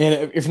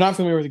 And if you're not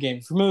familiar with the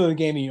game,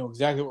 you know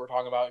exactly what we're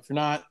talking about. If you're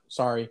not,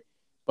 sorry,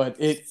 but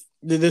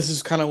this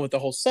is kind of what the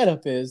whole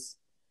setup is.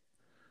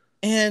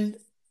 And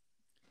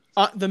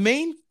the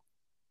main,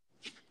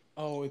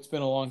 it's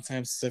been a long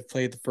time since I've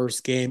played the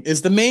first game.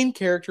 Is the main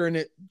character in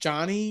it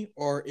Johnny,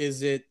 or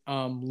is it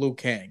Liu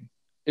Kang?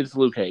 It's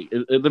Liu Kang.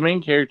 The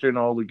main character in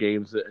all the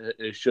games,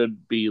 it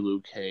should be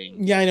Liu Kang.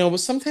 Yeah, I know, but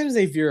sometimes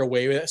they veer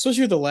away with it.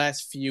 Especially with the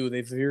last few,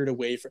 they've veered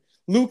away from.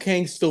 Liu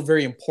Kang's still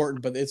very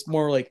important, but it's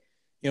more like,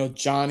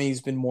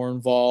 Johnny's been more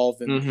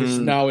involved,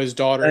 and now his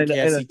daughter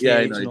Cassie Cage.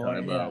 I know you're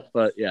talking about,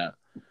 but in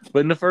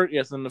the first,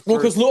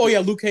 because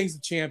Liu Kang's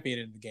the champion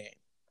in the game.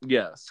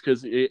 Yes,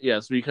 because in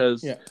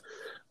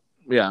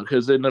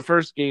the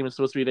first game it's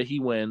supposed to be that he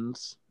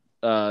wins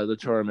the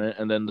tournament,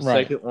 and then the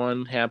second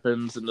one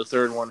happens, and the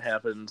third one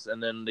happens,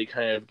 and then they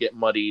kind of get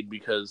muddied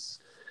because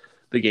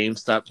the game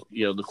stopped.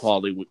 The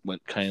quality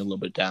went kind of a little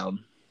bit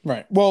down.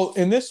 Right. Well,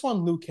 in this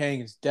one, Liu Kang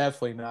is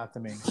definitely not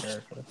the main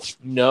character.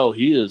 No,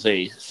 he's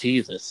a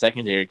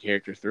secondary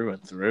character through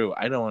and through.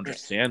 I don't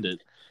understand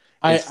it.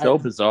 It's so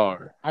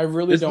bizarre. I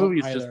really don't. This movie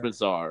is just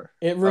bizarre.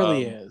 It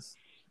really is.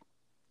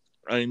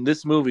 I mean,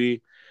 this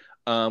movie,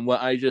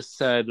 what I just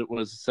said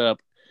was set up.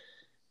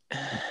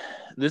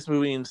 This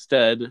movie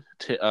instead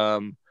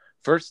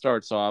first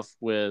starts off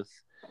with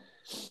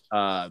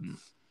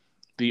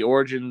the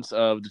origins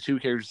of the two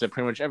characters that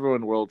pretty much everyone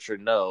in the world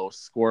should know,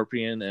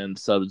 Scorpion and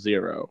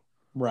Sub-Zero.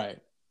 Right.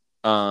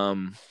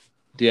 The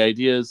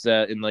idea is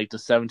that in the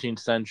 17th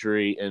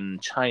century in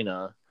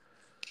China,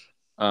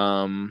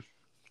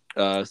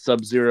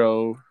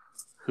 Sub-Zero,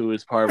 who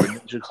is part of a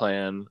ninja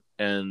clan,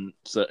 and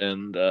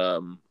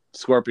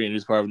Scorpion,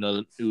 who's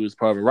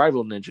part of a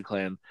rival ninja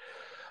clan,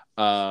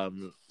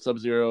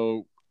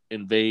 Sub-Zero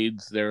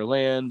invades their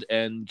land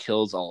and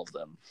kills all of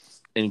them,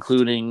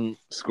 including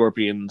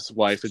Scorpion's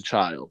wife and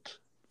child.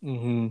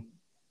 Mm-hmm.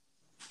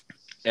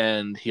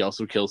 And he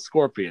also kills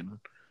Scorpion.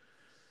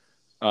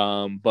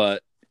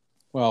 But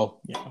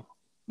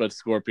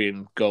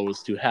Scorpion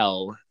goes to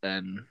hell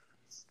and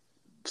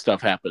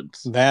stuff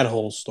happens. That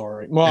whole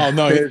story. Well,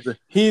 no,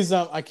 he's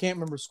I can't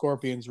remember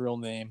Scorpion's real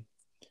name.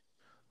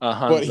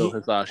 Hanzo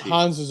Hasashi.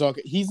 Hanzo's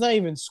okay. He's not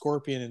even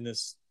Scorpion in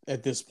this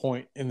at this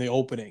point in the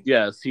opening.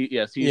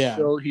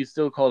 He's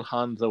still called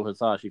Hanzo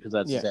Hasashi because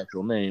that's his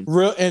actual name.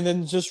 And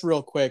then just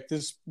real quick,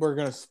 we're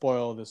gonna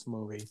spoil this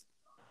movie.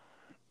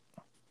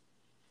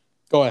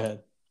 Go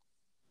ahead.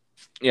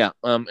 Yeah.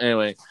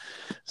 Anyway,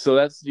 so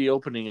that's the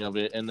opening of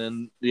it, and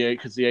then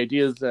because the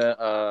idea is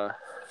that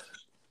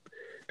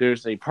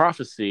there's a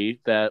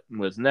prophecy that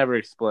was never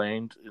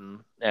explained in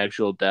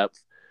actual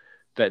depth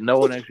that no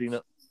one actually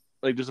knows.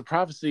 There's a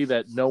prophecy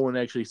that no one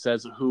actually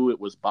says who it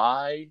was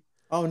by.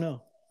 Oh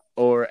no.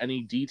 Or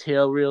any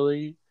detail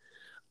really.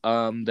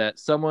 That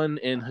someone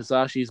in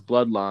Hasashi's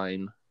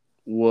bloodline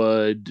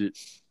would,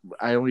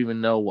 I don't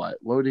even know what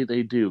would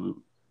they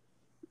do?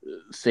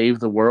 Save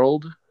the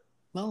world?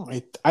 No,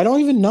 I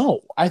don't even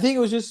know. I think it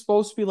was just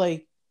supposed to be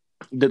like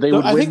that they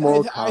would win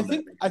more. I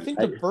think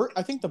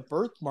the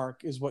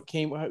birthmark is what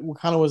kind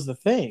of was the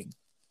thing.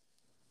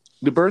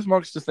 The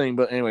birthmark's the thing,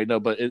 but anyway, no.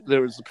 But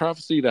there was a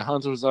prophecy that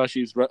Hanzo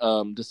Hasashi's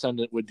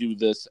descendant would do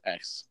this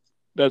X.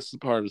 That's the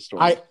part of the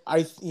story.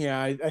 I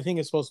think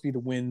it's supposed to be to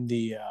win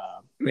the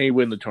may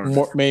win the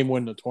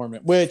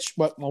tournament. Which,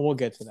 but well, we'll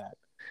get to that.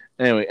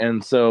 Anyway,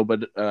 and so,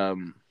 but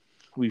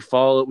we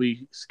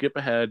skip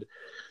ahead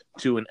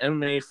to an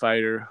MMA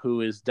fighter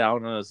who is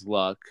down on his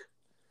luck,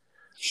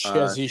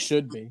 as he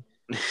should be,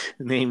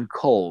 named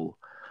Cole,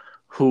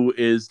 who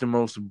is the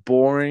most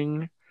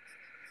boring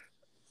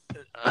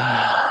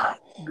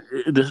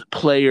the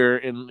player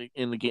in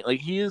the game. Like,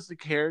 he is the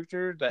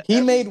character that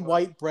he made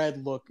white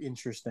bread look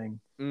interesting.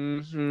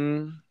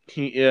 Mm-hmm.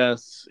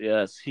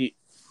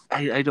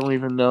 I don't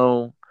even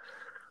know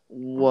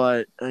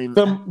what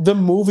the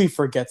movie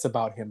forgets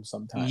about him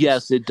sometimes.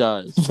 Yes, it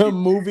does. The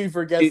movie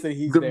forgets that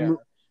he's there.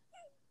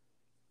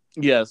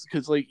 Yes,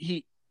 because so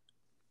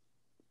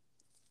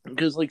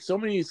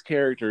many of these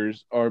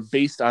characters are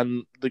based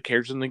on the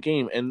characters in the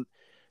game, and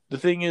the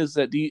thing is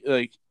that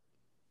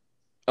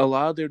a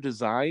lot of their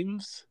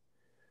designs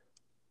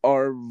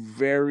are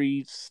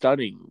very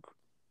stunning,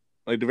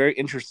 like they're very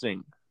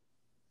interesting,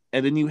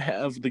 and then you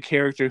have the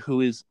character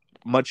who is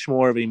much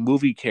more of a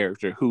movie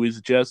character, who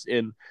is just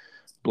in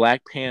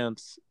black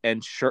pants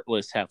and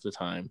shirtless half the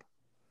time,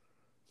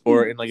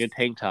 or in like a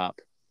tank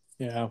top.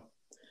 Yeah,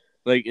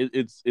 like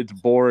it's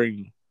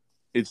boring.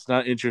 It's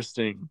not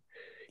interesting.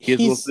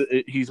 He's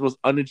the most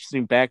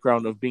uninteresting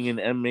background of being an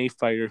MMA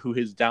fighter who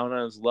is down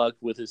on his luck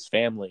with his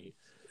family.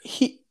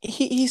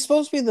 He's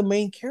supposed to be the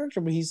main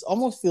character, but he's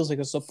almost feels like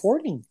a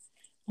supporting,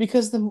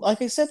 because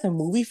like I said, the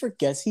movie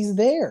forgets he's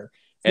there.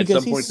 At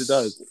some points it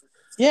does.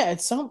 Yeah,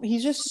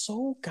 he's just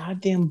so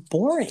goddamn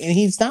boring, and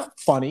he's not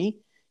funny.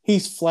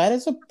 He's flat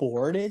as a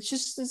board. It's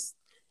just this,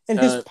 and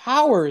his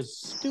power is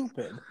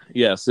stupid.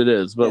 Yes, it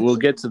is, but we'll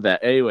get to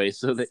that anyway.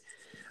 So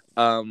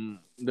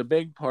the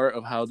big part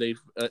of how they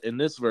in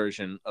this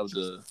version of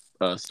the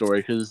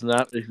story, because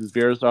it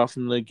veers off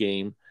from the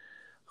game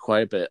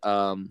quite a bit.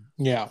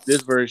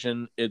 This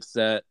version, it's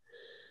that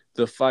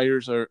the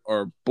fighters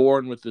are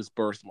born with this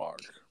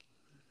birthmark,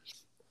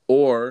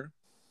 or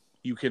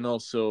you can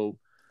also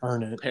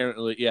earn it.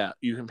 Apparently,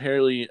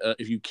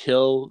 if you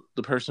kill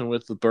the person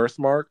with the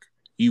birthmark,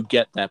 you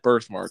get that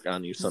birthmark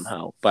on you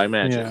somehow by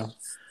magic. Yeah,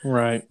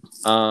 right.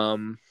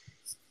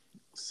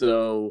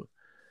 So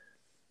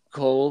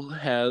Cole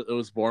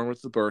was born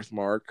with the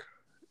birthmark,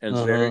 and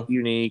it's very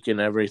unique and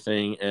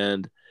everything.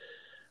 And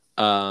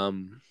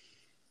the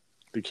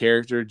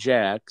character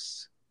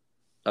Jax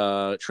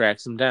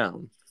tracks him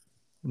down.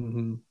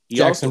 Mm-hmm.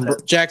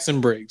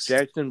 Jackson Briggs.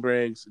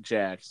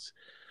 Jax.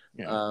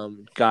 Yeah.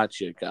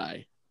 Gotcha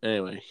guy.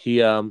 Anyway, he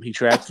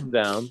tracks him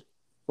down.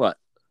 What?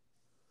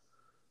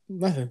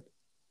 Nothing.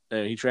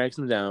 Anyway, he tracks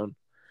him down,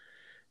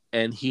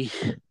 and he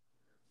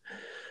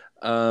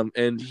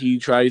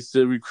tries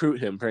to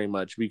recruit him pretty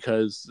much,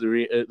 because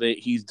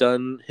he's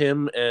done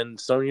him and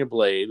Sonya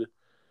Blade,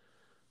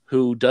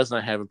 who does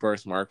not have a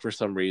birthmark for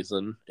some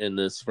reason in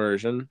this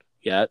version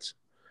yet,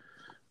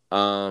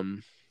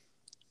 have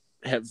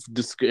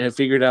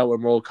figured out what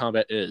Mortal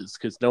Kombat is,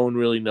 because no one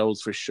really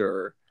knows for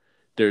sure.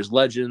 There's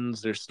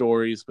legends, there's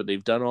stories, but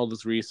they've done all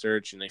this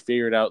research and they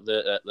figured out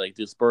that like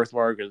this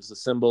birthmark is a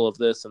symbol of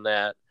this and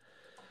that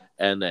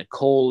that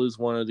Cole is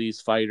one of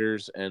these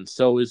fighters, and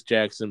so is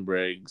Jackson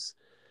Briggs,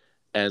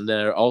 and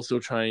they're also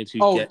trying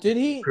to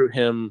recruit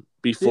him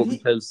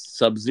because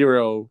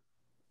Sub-Zero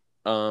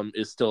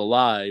is still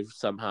alive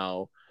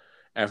somehow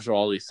after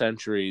all these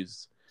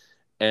centuries,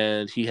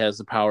 and he has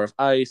the power of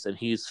ice, and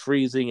he's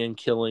freezing and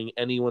killing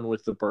anyone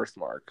with the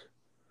birthmark.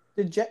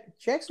 Did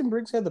Jackson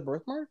Briggs have the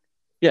birthmark?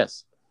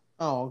 Yes.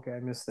 Oh, okay,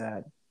 I missed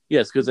that.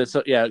 Yes, because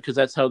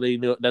that's how they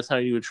knew. That's how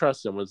you would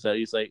trust him. Was that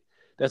he's like,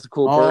 that's a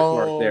cool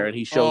birthmark there, and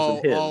he shows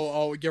him his.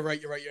 You're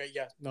right.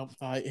 Yeah, no,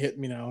 it hit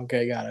me now.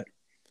 Okay, got it.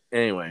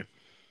 Anyway,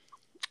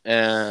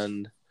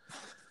 and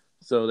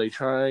so they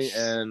try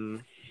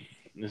and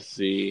let's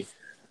see.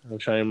 I'm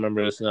trying to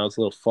remember this now. It's a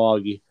little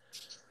foggy.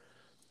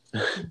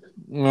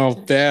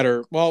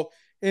 Well,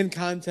 in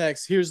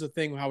context, here's the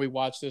thing: how we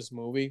watch this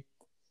movie.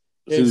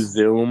 Through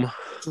Zoom.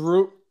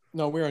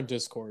 No, we're on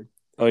Discord.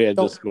 Oh yeah,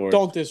 Discord.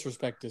 Don't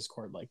disrespect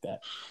Discord like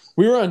that.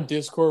 We were on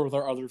Discord with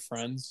our other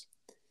friends,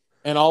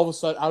 and all of a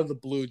sudden, out of the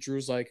blue,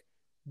 Drew's like,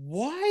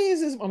 "Why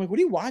is this?" I'm like, "What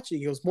are you watching?"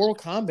 He goes, "Mortal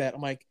Kombat."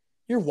 I'm like,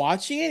 "You're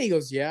watching it?" He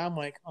goes, "Yeah." I'm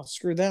like, "Oh,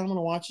 screw that! I'm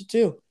gonna watch it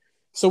too."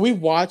 So we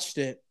watched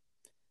it,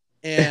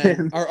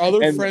 and our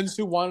other friends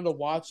who wanted to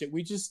watch it,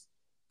 we just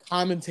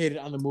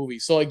commentated on the movie.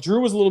 So like, Drew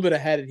was a little bit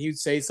ahead, and he would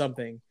say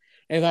something,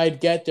 and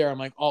I'd get there. I'm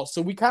like, "Oh,"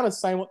 so we kind of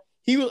I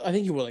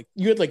think you were like,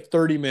 you had like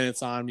 30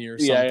 minutes on me or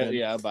something.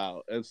 Yeah,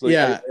 about. It's like,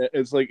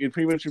 it's like, it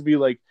pretty much would be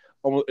like,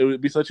 almost, it would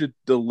be such a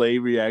delay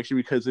reaction,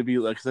 because it'd be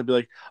like, cause I'd be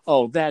like,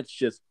 oh, that's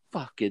just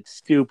fucking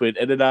stupid.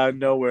 And then out of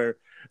nowhere,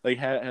 like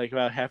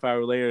about a half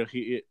hour later,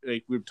 we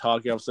were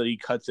talking, all of a sudden he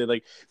cuts in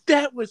like,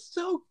 that was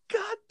so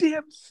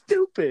goddamn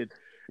stupid.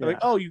 Yeah. Like,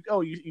 you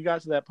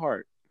got to that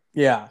part.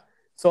 Yeah.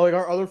 So like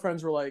our other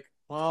friends were like,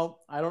 well,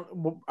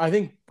 I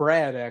think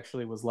Brad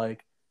actually was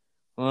like,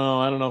 oh,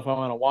 I don't know if I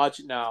want to watch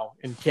it now.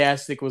 And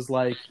Kastic was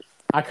like,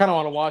 I kind of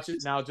want to watch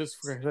it now just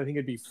because I think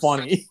it'd be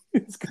funny.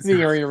 It's because you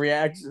hear your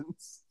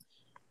reactions.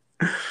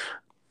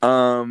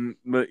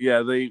 But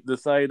yeah, they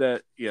decide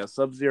that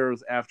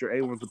Sub-Zero's after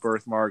A1's a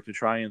birthmark to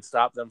try and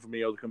stop them from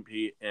being able to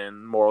compete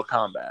in Mortal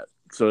Kombat.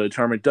 So the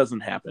tournament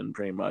doesn't happen,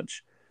 pretty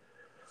much.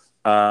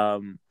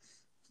 Or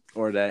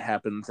that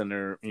happens and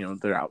they're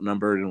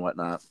outnumbered and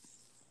whatnot.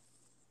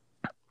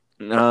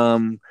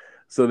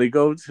 So they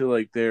go to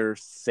like their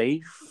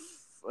safe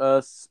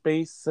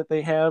space that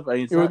they have. I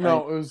mean, it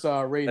was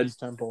Raiden's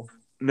temple.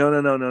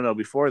 No.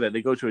 Before that,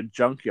 they go to a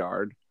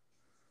junkyard,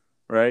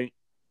 right?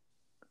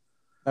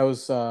 That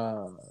was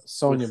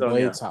Sonya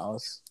Blade's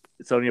house.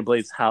 Sonya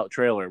Blade's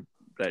trailer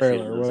that she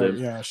lives in.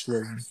 Yeah, she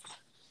lives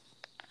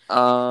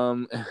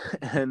in.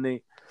 And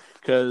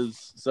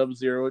because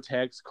Sub-Zero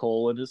attacks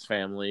Cole and his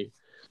family,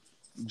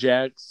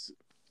 Jax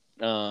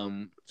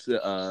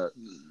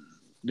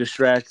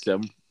distracts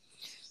him.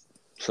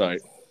 Sorry.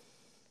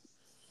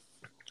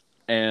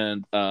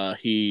 And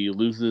he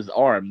loses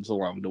arms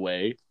along the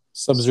way.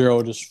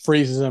 Sub-Zero just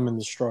freezes him and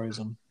destroys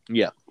him.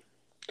 Yeah.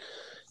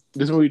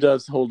 This movie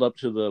does hold up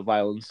to the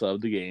violence of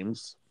the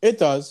games. It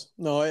does.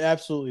 No, it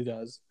absolutely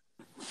does.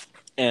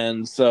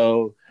 And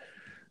so,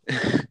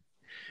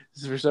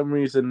 for some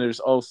reason, there's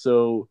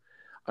also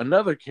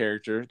another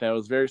character that I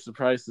was very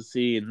surprised to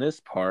see in this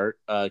part,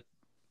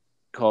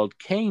 called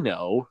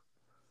Kano,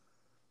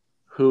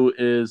 who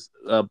is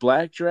a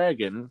Black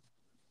Dragon.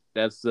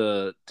 That's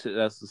the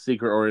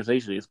secret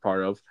organization he's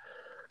part of.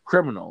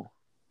 Criminal,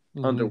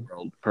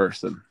 underworld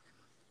person.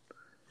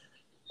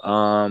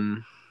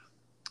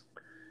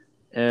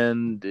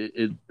 And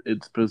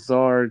it's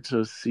bizarre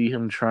to see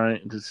them try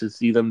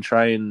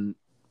and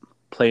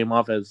play him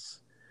off as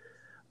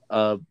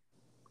a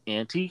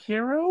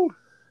anti-hero.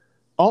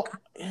 Oh,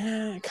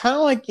 yeah, kind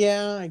of like,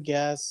 yeah, I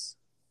guess.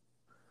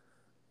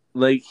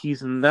 Like,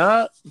 he's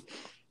not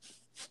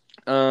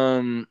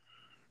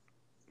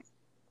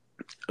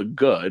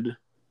good.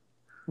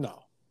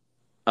 No.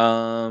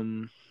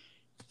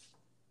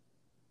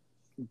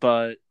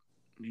 But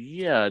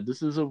yeah, it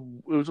was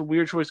a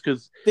weird choice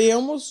because they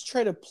almost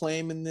try to play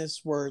him in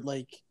this where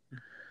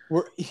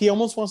he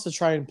almost wants to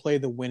try and play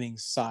the winning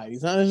side.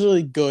 He's not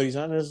necessarily good. He's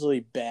not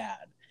necessarily bad.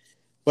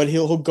 But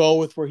he'll go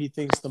with where he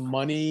thinks the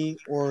money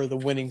or the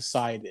winning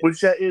side is.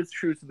 Which that is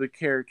true to the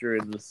character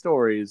in the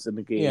stories in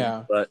the game.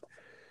 Yeah. But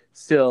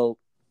still,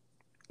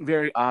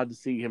 very odd to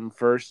see him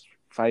first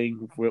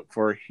fighting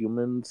for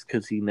humans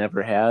because he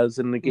never has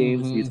in the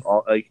games. He's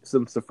all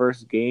since the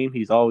first game,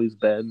 he's always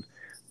been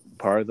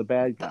part of the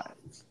bad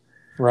guys.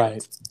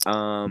 Right.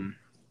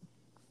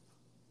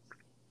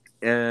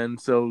 And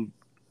so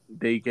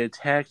they get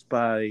attacked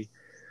by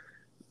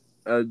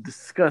a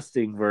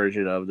disgusting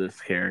version of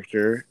this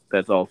character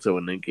that's also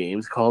in the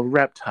games called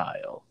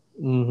Reptile.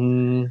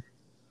 Mm-hmm.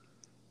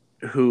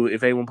 Who,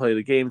 if anyone played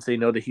the games, they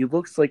know that he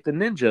looks like the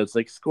ninjas,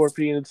 like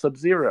Scorpion and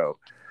Sub-Zero.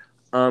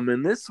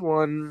 In this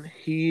one,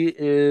 he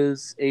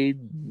is a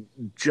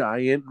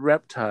giant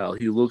reptile.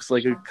 He looks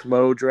like a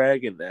Komodo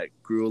dragon that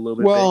grew a little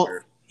bit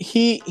bigger.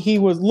 He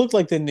looked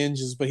like the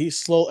ninjas, but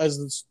as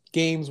the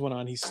games went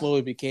on, he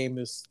slowly became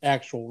this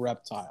actual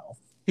reptile.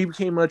 He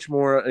became much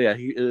more. Yeah,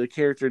 the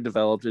character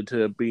developed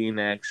into being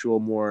actual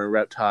more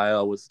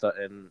reptile with stuff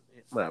and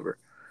whatever.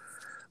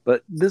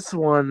 But this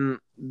one,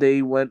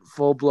 they went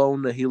full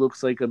blown that he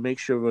looks like a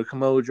mixture of a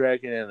Komodo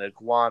dragon and an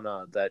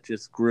iguana that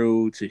just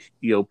grew to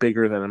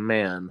bigger than a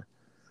man.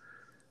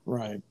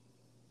 Right.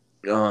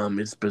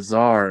 It's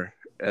bizarre.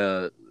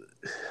 I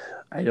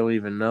don't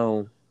even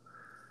know.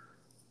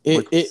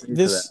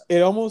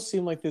 It almost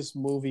seemed like this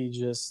movie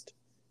just.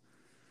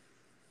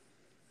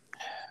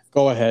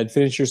 Go ahead,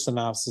 finish your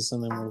synopsis,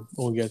 and then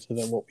we'll get to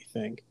what we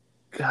think.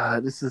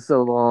 God, this is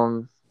so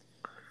long.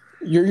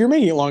 You're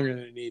making it longer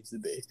than it needs to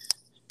be.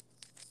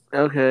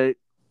 Okay.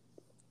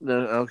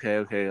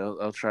 Okay.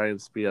 I'll try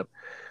and speed up.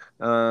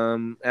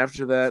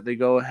 After that, they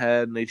go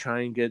ahead and they try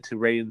and get to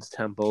Raiden's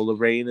temple. The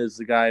Raiden is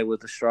the guy with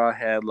the straw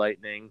hat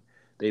lightning.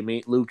 They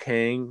meet Liu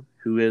Kang,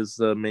 who is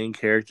the main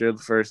character of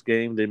the first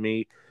game. They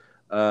meet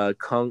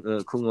Kung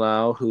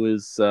Lao, who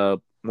is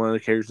one of the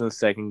characters in the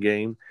second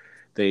game.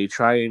 They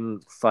try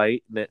and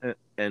fight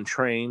and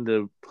train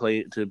to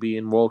be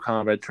in Mortal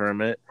Kombat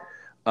tournament.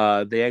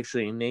 They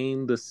actually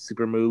named the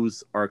super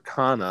moves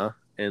Arcana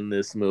in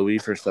this movie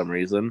for some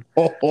reason.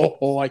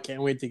 Oh, I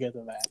can't wait to get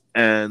to that.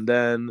 And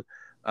then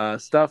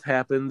stuff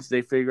happens.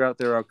 They figure out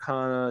their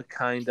Arcana,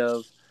 kind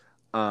of.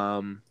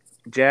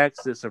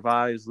 Jax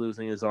survives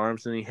losing his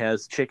arms, and he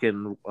has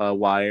chicken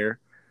wire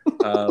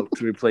to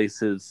replace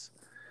his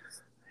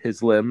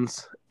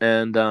limbs.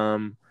 And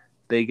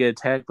they get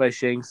attacked by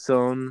Shang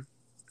Tsung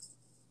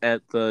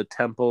at the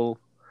temple.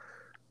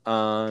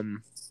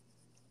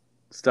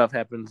 Stuff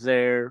happens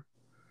there.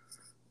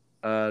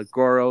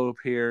 Goro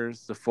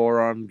appears, the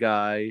four-armed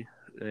guy.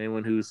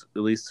 Anyone who's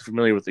at least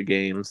familiar with the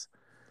games.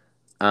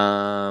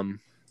 Bunch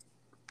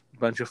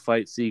of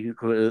fight scenes.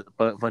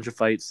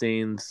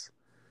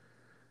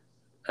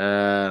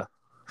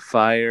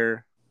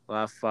 Fire, a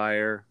lot of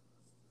fire.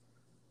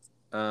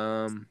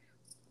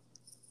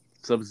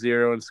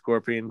 Sub-Zero and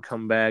Scorpion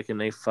come back and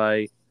they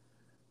fight.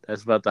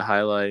 That's about the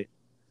highlight.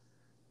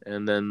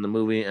 And then the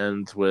movie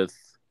ends with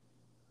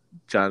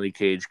Johnny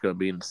Cage going to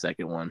be in the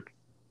second one.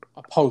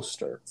 A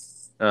poster.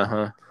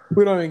 Uh-huh.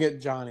 We don't even get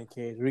Johnny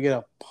Cage. We get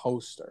a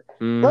poster.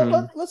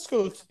 Mm-hmm. Let's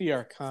go to the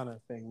Arcana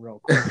thing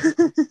real quick.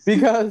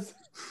 Because,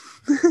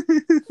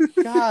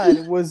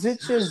 God, was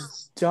it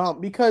just dumb?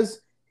 Because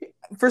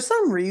for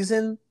some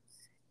reason,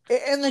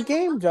 and the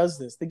game does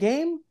this. The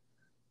game,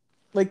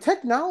 like,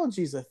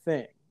 technology is a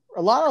thing.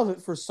 A lot of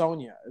it for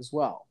Sonya as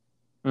well.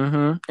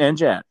 Mm-hmm. And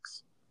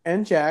Jax.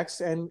 And Jax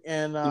and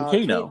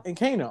Kano. And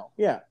Kano,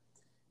 yeah.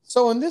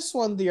 So in this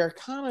one, the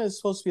Arcana is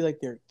supposed to be like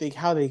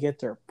how they get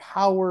their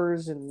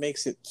powers and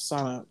makes it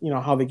sound,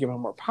 how they get them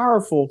more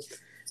powerful.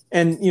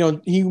 And,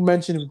 he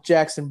mentioned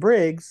Jackson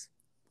Briggs.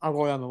 I'll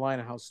go down the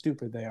line of how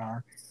stupid they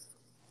are.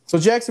 So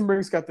Jackson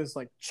Briggs got this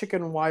like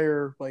chicken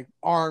wire like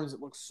arms that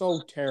look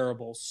so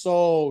terrible.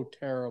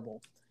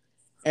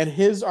 And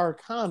his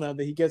Arcana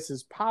that he gets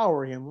his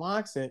power, he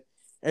unlocks it,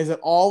 is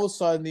that all of a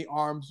sudden the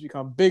arms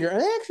become bigger.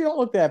 And they actually don't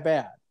look that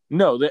bad.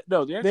 No, the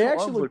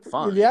actual arms look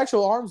fine. The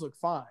actual arms look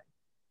fine.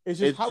 It's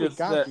just how he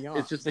got the arms.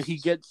 It's just that he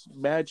gets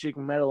magic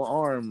metal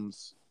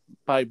arms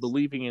by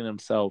believing in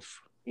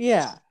himself.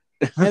 Yeah.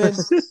 And then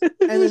Sonya,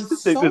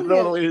 there's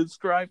no way to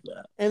describe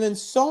that. And then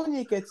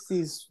Sonya gets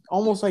these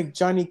almost like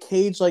Johnny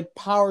Cage like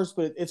powers,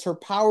 but it's her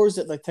powers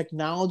that like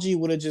technology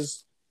would have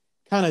just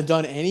kind of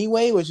done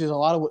anyway, which is a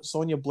lot of what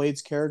Sonya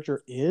Blade's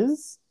character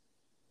is.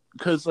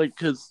 Because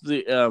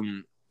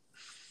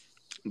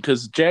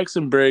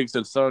Jackson Briggs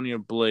and Sonya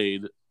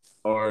Blade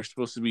are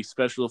supposed to be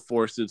special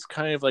forces,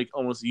 kind of like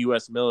almost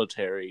U.S.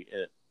 military.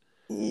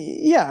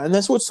 Yeah, and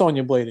that's what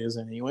Sonya Blade is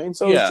anyway, and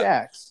so is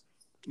Jax.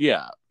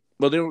 Yeah,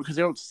 well, because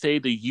they don't say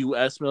the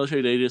U.S.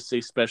 military, they just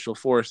say special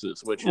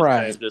forces, which is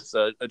kind of just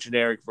a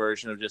generic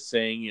version of just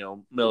saying,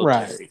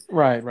 military.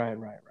 Right.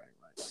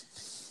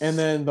 And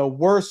then the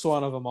worst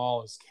one of them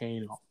all is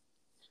Kano.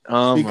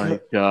 My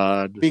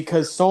God!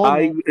 Because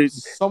someone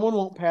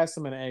won't pass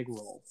him an egg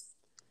roll.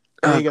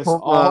 And he gets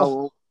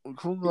all...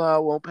 Kung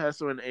Lao won't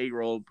pass him an egg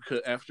roll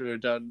after they're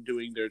done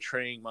doing their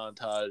training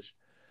montage,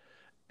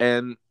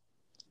 and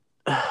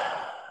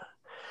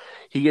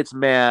he gets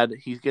mad.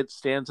 He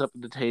stands up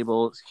at the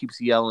table,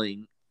 keeps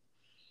yelling,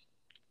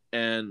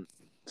 and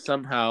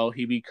somehow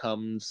he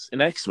becomes an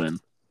X-Men.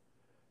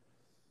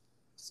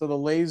 So the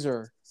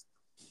laser,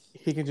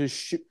 he can just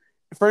shoot.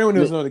 For anyone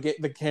who doesn't know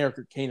the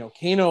character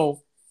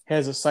Kano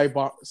has a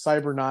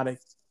cybernetic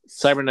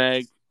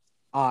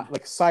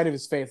like side of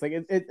his face,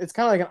 like it's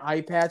kind of like an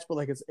eye patch, but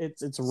like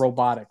it's a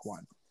robotic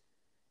one.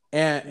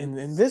 And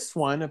in this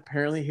one,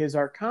 apparently his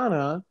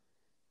Arcana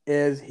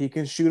is he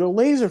can shoot a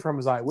laser from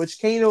his eye, which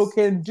Kano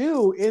can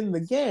do in the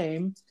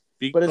game,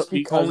 but it's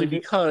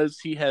because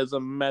he has a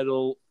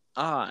metal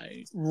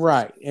eye,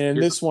 right? And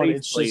in this one,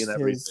 it's just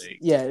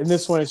in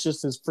this one, it's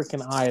just his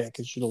freaking eye that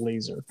can shoot a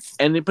laser.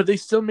 But they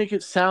still make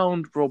it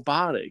sound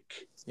robotic.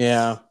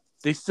 Yeah.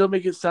 They still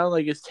make it sound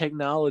like it's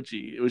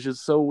technology. It was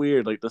just so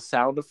weird. Like the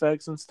sound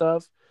effects and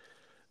stuff.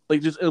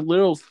 Like just a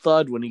little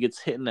thud when he gets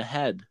hit in the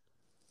head.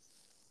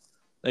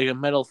 Like a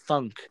metal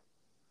thunk.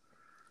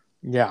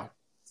 Yeah.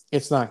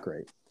 It's not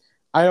great.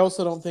 I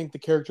also don't think the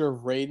character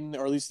of Raiden,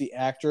 or at least the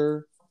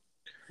actor,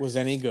 was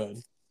any good.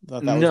 I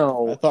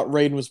thought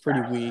Raiden was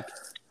pretty weak.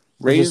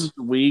 Raiden's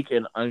weak,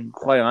 and I'm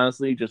quite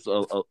honestly just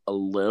a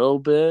little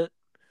bit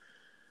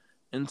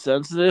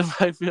insensitive,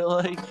 I feel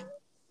like.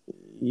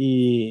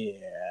 Yeah.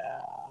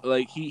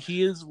 Like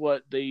he is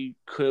what they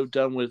could have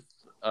done with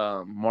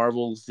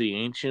Marvel's The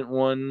Ancient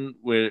One,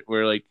 where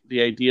like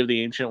the idea of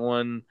the Ancient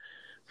One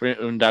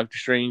in Doctor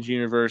Strange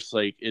universe,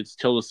 like it's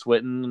Tilda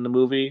Swinton in the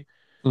movie,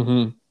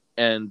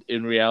 and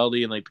in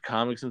reality, in like the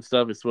comics and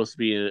stuff, it's supposed to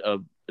be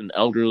an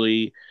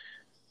elderly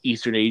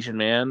Eastern Asian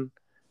man,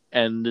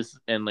 and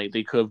like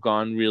they could have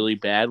gone really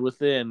bad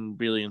with it and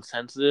really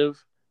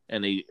insensitive,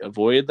 and they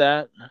avoided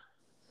that,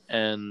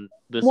 and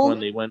this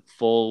one they went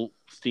full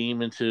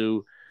steam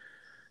into.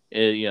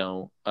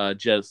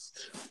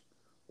 Just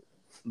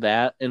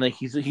that, and like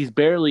he's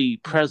barely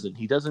present.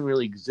 He doesn't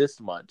really exist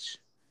much.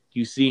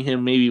 You see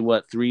him maybe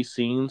 3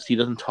 scenes. He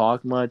doesn't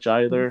talk much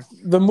either.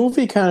 The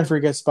movie kind of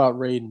forgets about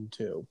Raiden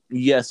too.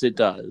 Yes, it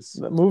does.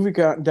 The movie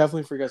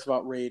definitely forgets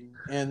about Raiden.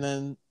 And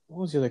then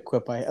what was the other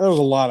quip I had? There was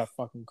a lot of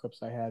fucking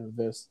quips I had with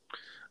this.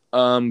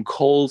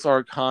 Cole's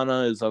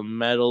Arcana is a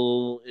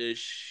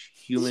metal-ish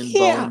human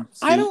bone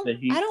suit that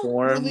he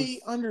forms. I don't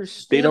really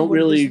understand. They don't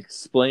really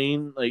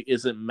explain, like,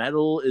 is it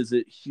metal? Is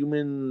it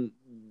human?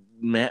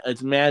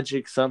 It's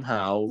magic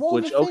somehow,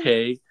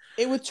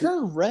 it would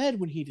turn red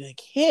when he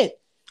hit.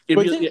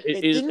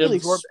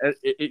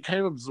 It kind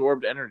of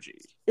absorbed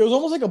energy. It was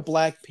almost like a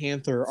Black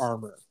Panther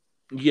armor.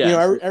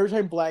 Yeah. Every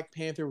time Black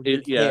Panther would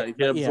it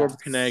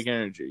absorbed kinetic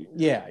energy.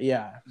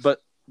 Yeah.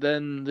 But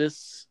then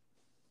this...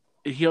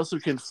 He also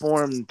can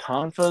form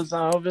tonfas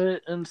out of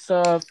it and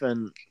stuff,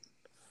 and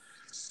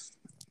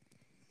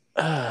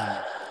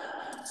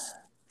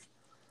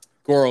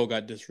Goro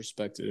got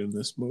disrespected in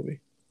this movie.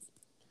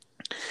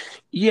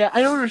 Yeah,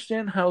 I don't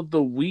understand how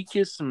the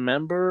weakest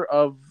member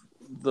of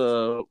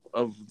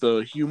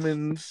the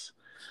humans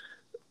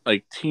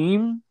like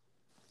team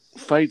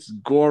fights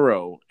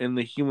Goro in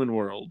the human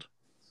world.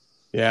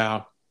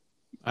 Yeah,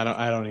 I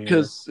don't either.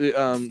 Because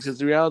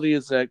the reality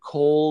is that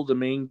Cole, the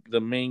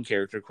main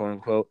character, quote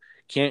unquote,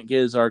 can't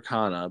get his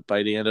Arcana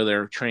by the end of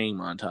their training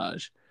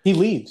montage. He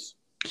leaves.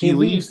 He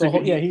leaves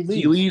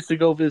to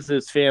go visit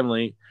his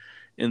family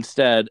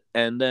instead,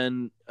 and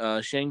then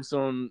Shang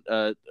Tsung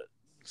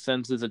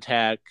sends his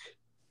attack,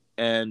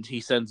 and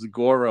he sends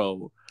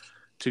Goro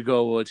to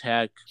go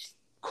attack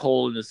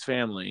Cole and his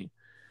family,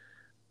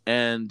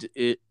 and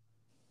it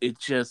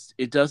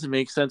doesn't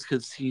make sense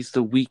because he's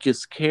the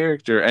weakest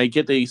character. I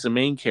get that he's the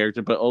main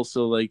character, but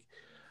also like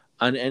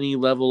on any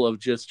level of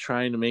just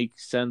trying to make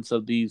sense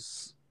of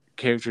these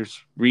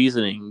characters'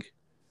 reasoning.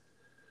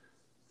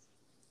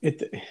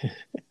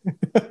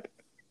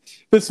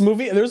 This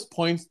movie, there's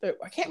points that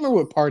I can't remember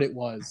what part it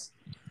was,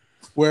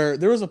 where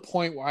there was a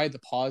point where I had to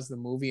pause the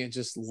movie and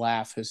just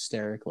laugh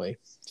hysterically.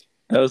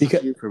 That was a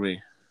few for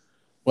me.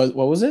 What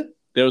was it?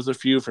 There was a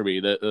few for me.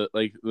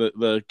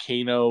 The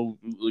Kano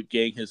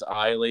getting his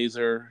eye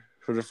laser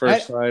for the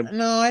first time.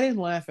 No, I didn't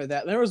laugh at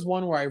that. There was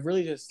one where I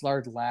really just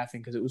started laughing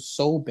because it was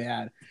so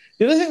bad.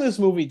 The other thing this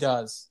movie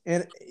does,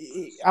 and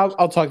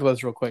I'll talk about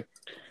this real quick.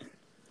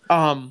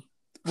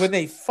 When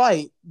they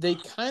fight, they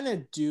kind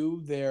of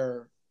do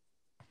their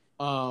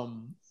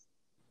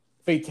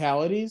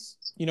fatalities.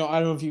 I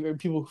don't know if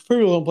people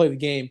don't play the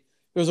game.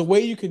 There's a way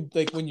you could,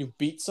 like, when you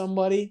beat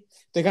somebody,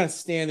 they kind of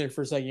stand there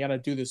for a second. You got to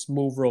do this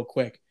move real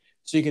quick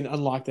so you can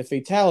unlock the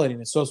fatality.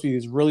 And it's supposed to be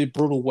this really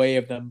brutal way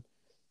of them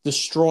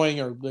destroying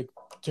or like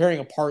tearing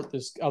apart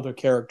this other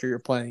character you're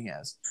playing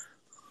as.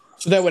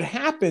 So that would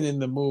happen in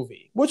the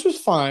movie, which was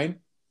fine.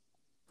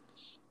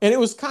 And it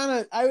was kind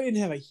of, I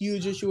didn't have a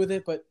huge issue with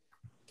it, but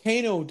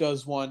Kano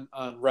does one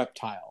on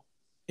Reptile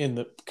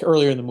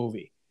earlier in the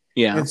movie.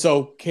 Yeah. And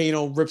so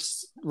Kano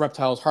rips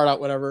Reptile's heart out,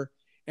 whatever.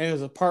 And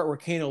there's a part where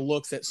Kano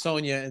looks at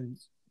Sonya and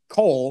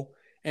Cole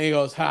and he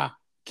goes, "Ha,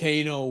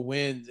 Kano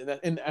wins."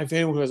 And if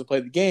anyone who hasn't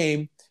played the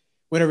game,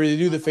 whenever they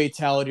do the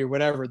fatality or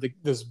whatever,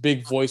 this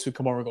big voice would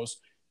come over and goes,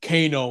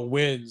 "Kano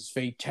wins,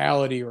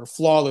 fatality or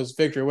flawless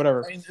victory," or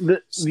whatever.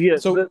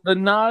 The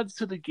nods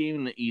to the game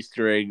and the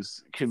Easter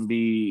eggs can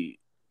be,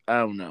 I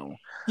don't know.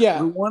 Yeah.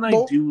 The one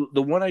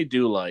I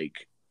do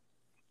like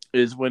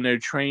is when they're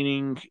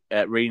training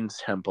at Raiden's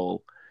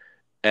temple,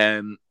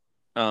 and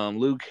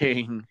Liu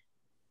Kang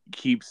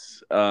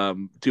keeps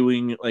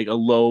doing like a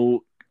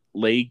low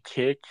leg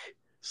kick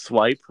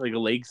swipe, like a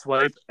leg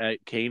swipe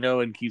at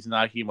Kano, and keeps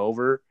knocking him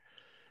over.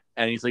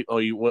 And he's like,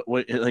 "Oh,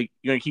 what? Like,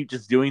 you're gonna keep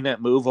just doing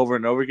that move over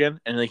and over again?"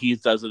 And like he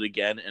does it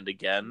again and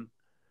again.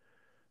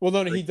 Well,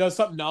 no, he does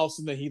something else,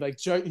 and then he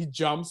he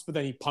jumps, but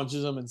then he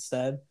punches him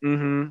instead.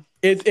 Mm-hmm.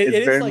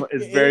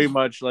 It's very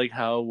much like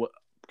how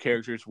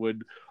characters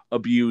would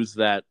abuse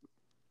that,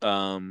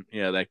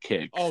 that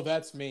kick. Oh,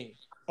 that's me.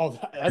 Oh,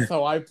 that's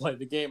how I play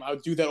the game. I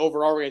would do that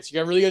over and over again. So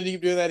you're really gonna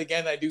keep doing that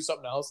again? I do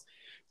something else.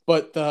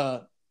 But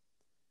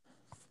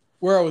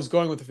where I was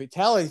going with the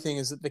fatality thing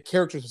is that the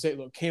characters would say,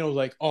 "Look, Kano's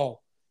like, oh,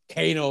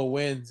 Kano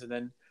wins," and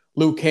then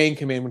Liu Kang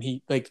came in when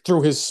he like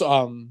threw his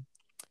one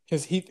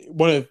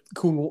of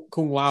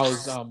Kung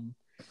Lao's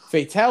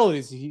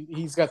fatalities.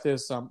 He's got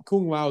this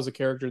Kung Lao is a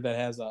character that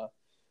has a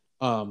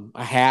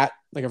hat,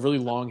 like a really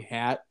long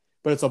hat,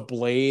 but it's a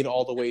blade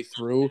all the way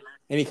through,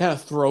 and he kind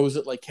of throws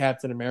it like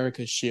Captain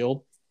America's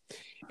shield,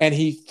 and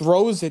he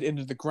throws it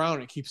into the ground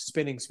and it keeps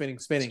spinning,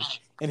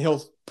 and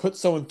he'll put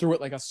someone through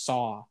it like a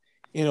saw,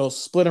 and it'll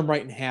split him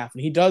right in half,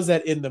 and he does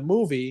that in the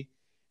movie,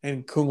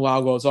 and Kung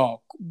Lao goes,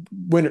 "Oh,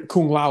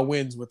 Kung Lao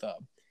wins with a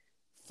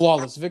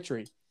flawless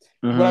victory."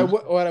 Mm-hmm.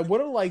 What I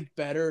would have liked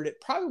better,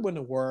 it probably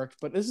wouldn't have worked,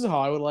 but this is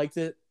how I would have liked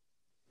it,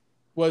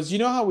 was, how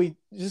I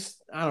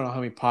don't know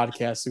how many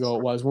podcasts ago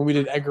it was, when we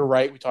did Edgar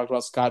Wright, we talked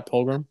about Scott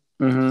Pilgrim.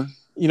 Mm-hmm.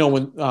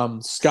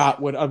 When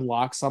Scott would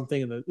unlock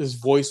something and this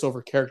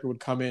voiceover character would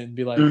come in and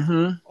be like,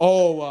 mm-hmm.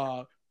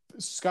 "Oh,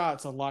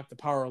 Scott's unlocked the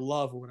power of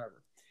love," or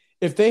whatever.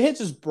 If they had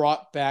just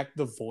brought back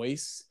the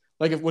voice,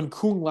 like if when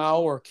Kung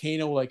Lao or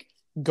Kano like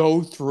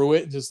go through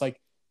it and just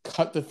like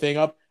cut the thing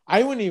up,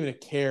 I wouldn't even have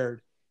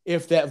cared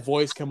if that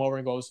voice come over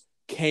and goes,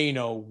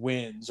 "Kano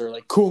wins," or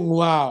like Kung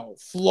Lao,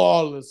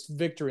 flawless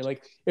victory.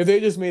 Like if they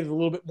just made it a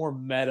little bit more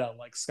meta,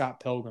 like Scott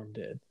Pilgrim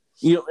did.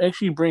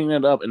 Actually bring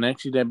that up, and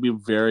actually that'd be a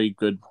very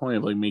good point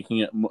of like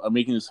making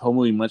this whole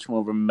movie much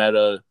more of a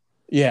meta,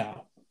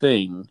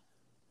 thing,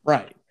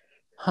 right?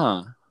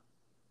 Huh?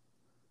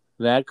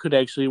 That could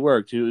actually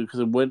work too, because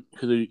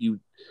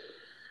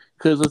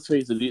let's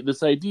face it,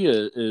 this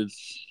idea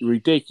is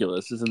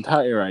ridiculous. This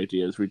entire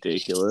idea is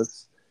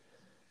ridiculous,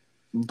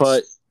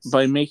 but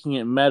by making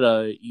it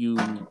meta, you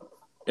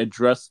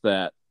address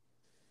that.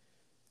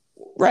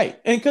 Right.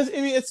 And because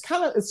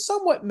it's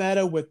somewhat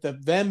meta with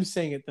them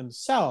saying it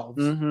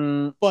themselves,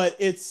 mm-hmm. but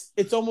it's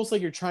almost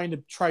like you're trying to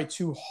try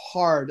too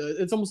hard.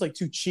 It's almost like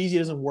too cheesy. It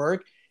doesn't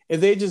work. If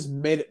they just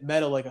made it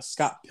meta like a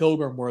Scott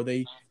Pilgrim, where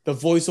the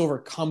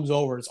voiceover comes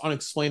over, it's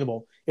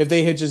unexplainable. If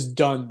they had just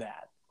done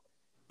that,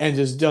 and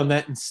just done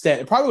that instead.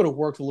 It probably would have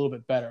worked a little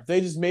bit better if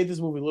they just made this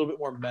movie a little bit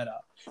more meta.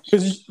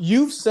 Because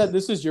you've said,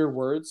 this is your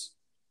words.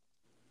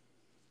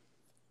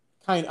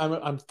 I'm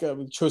going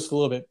to choose a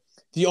little bit.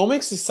 The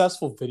only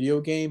successful video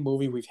game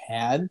movie we've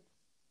had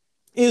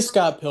is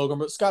Scott Pilgrim,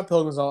 but Scott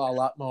Pilgrim's a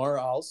lot more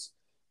else.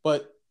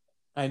 But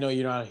I know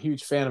you're not a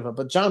huge fan of it,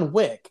 but John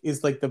Wick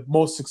is like the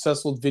most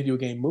successful video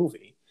game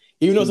movie.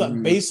 Even though it's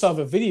not based off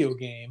a video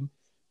game,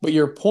 but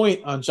your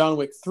point on John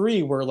Wick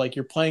 3, where like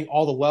you're playing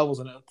all the levels,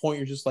 and at a point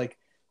you're just like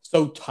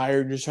so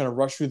tired, you're just trying to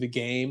rush through the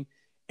game,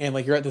 and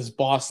like you're at this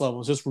boss level,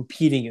 it's just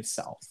repeating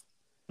itself.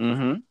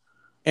 Mm-hmm.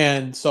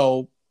 And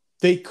so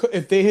they could,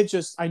 if they had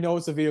just, I know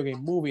it's a video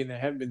game movie and they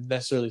haven't been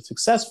necessarily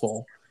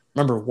successful.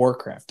 Remember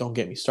Warcraft, don't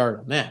get me started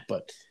on that,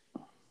 but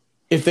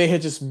if they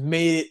had just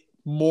made it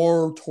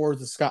more towards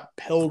the Scott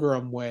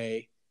Pilgrim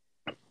way,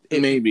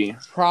 it maybe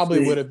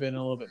probably would have been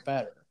a little bit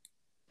better.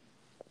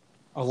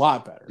 A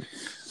lot better.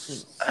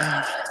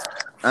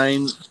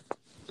 I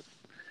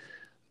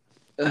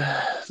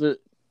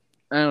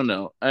don't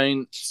know.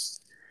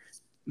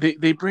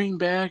 They bring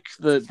back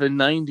the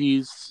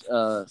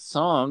 90s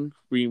song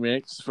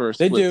remix for a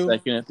split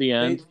second at the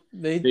end.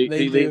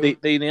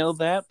 They nailed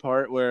that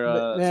part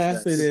where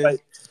they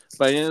did.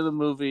 By the end of the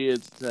movie,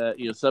 it's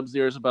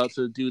Sub-Zero is about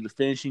to do the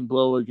finishing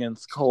blow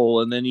against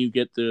Cole, and then you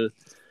get the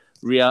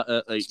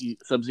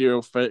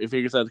Sub-Zero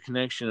figures out the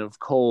connection of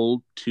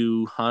Cole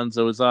to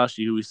Hanzo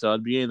Azashi, who we saw at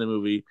the beginning of the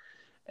movie,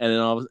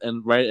 and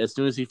then right as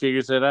soon as he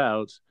figures it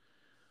out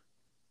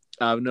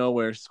of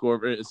nowhere,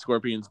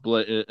 Scorpion's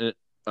blade,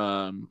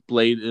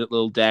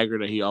 little dagger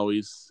that he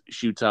always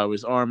shoots out of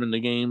his arm in the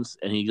games,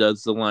 and he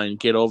does the line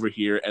 "Get over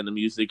here," and the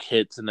music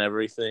hits and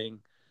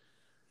everything.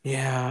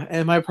 Yeah,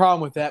 and my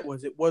problem with that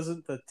was it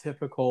wasn't the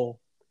typical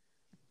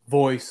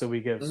voice that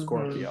we give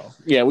Scorpio.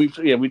 Yeah, we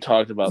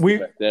talked about the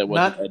fact that it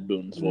wasn't Ed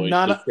Boon's voice,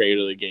 the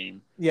creator of the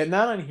game. Yeah,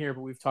 not on here,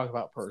 but we've talked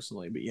about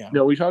personally. But yeah,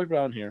 no, we talked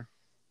about on here.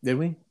 Did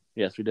we?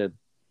 Yes, we did.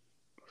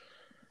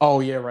 Oh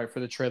yeah, right,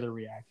 for the trailer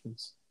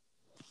reactions.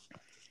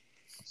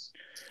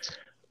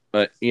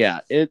 But yeah,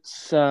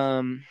 it's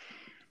I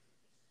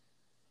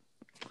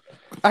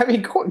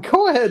mean,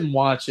 go ahead and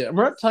watch it. I'm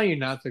not telling you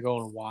not to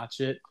go and watch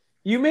it.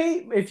 You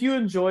may, if you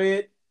enjoy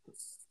it,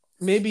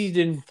 maybe you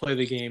didn't play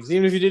the games.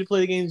 Even if you did play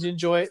the games, you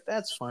enjoy it,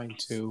 that's fine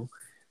too.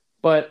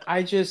 But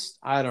I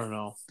don't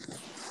know.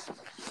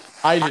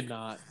 I did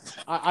not.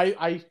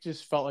 I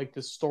just felt like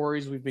the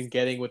stories we've been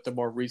getting with the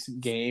more recent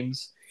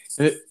games,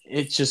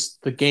 it's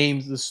just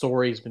the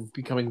story has been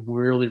becoming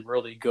really,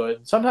 really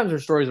good. Sometimes their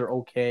stories are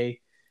okay,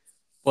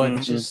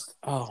 but just,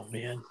 oh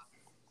man.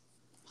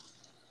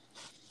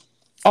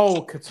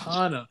 Oh,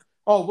 Katana.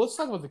 Oh, let's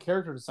talk about the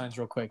character designs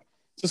real quick.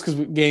 Just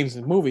because games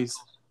and movies.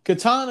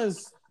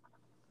 Katana's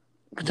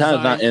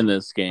not in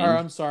this game. Or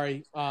I'm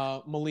sorry,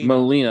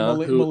 Melina,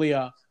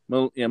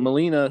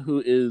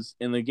 who is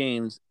in the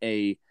games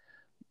a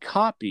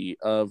copy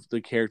of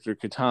the character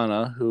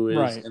Katana, who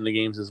is in the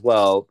games as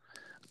well.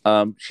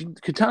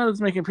 Katana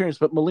doesn't make an appearance,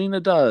 but Melina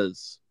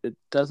does. It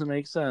doesn't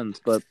make sense,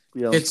 but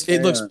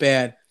it looks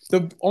bad.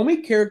 The only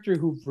character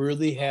who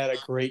really had a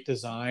great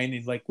design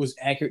and like was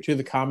accurate to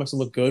the comics and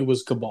looked good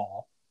was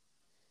Cabal.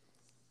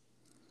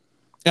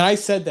 And I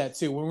said that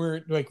too when we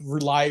were like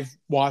live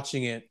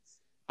watching it.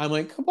 I'm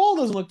like, Cabal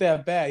doesn't look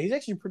that bad. He's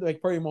actually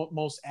probably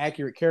most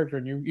accurate character,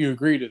 and you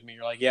agreed with me.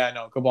 You're like, yeah,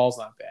 no, Cabal's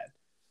not bad.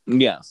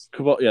 Yes,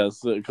 Cabal.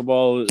 Yes,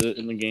 Cabal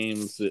in the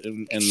games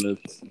and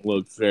this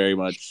looks very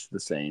much the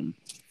same.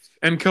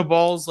 And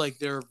Cabal's like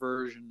their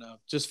version of,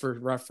 just for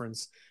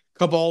reference,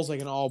 Cabal's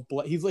like an all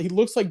black. He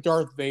looks like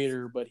Darth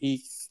Vader, but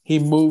he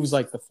moves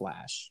like the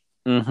Flash.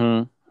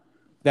 Mm-hmm.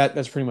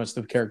 That's pretty much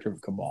the character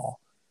of Cabal.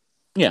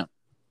 Yeah.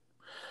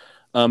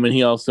 And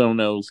he also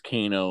knows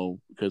Kano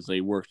because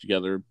they worked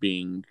together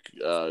being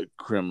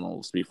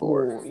criminals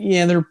before.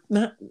 Yeah, they're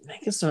not. I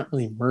guess not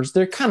really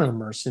They're kind of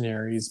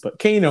mercenaries, but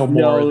Kano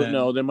more.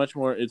 No, they're much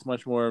more. It's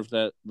much more of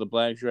that. The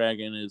Black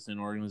Dragon is an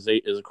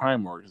organization, is a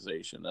crime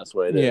organization. That's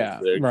why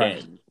they're a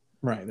gang.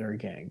 Right, they're a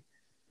gang.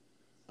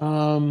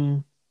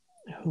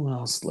 Who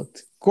else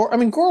looked?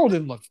 Goro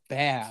didn't look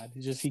bad.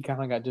 It's just he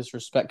kind of got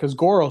disrespect because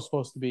Goro's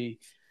supposed to be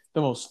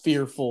the most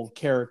fearful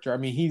character. I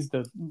mean, he's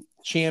the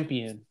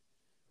champion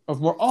of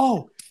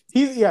so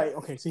he's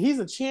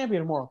the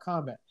champion of Mortal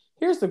Kombat.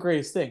 Here's the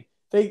greatest thing.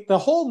 The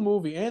whole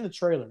movie and the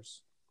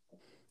trailers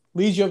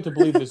leads you up to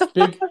believe this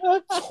big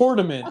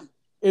tournament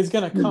is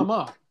going to come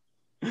up.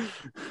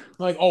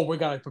 Like, oh, we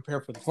got to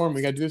prepare for the tournament.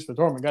 We got to do this for the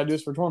tournament. We got to do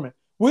this for the tournament.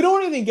 We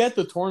don't even get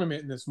the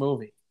tournament in this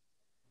movie.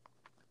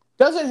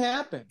 Doesn't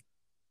happen.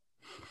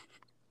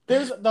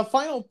 There's the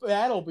final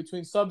battle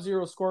between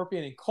Sub-Zero,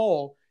 Scorpion, and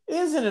Cole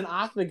is in an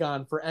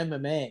octagon for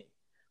MMA.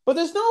 But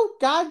there's no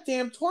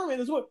goddamn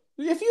tournament.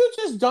 If you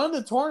had just done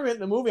the tournament in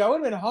the movie, I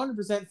would have been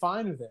 100%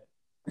 fine with it.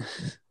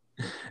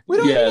 We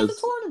don't even have the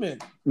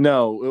tournament.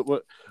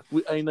 No,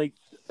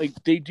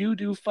 they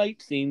do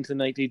fight scenes and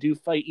like they do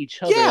fight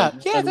each other. Yeah,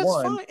 that's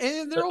fine.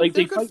 And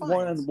they fight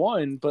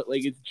one-on-one, but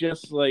like it's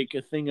just like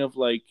a thing of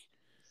like,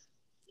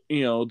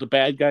 the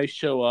bad guys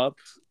show up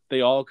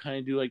they all kind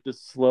of do like this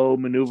slow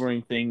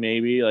maneuvering thing,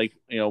 maybe like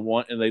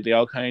one, and like they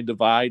all kind of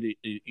divide,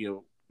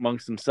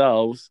 amongst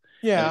themselves.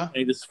 Yeah. And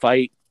they just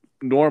fight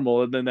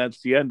normal, and then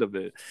that's the end of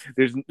it.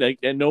 There's like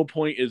at no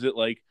point is it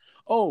like,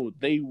 oh,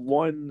 they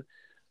won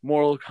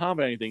Mortal Kombat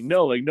or anything.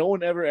 No, like no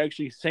one ever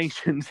actually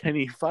sanctions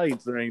any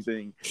fights or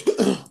anything.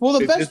 Well,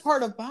 the best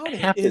part about it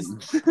is,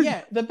 happens.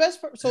 the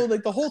best part. So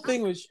like the whole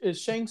thing was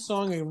is Shang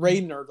Tsung and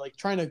Raiden are like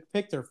trying to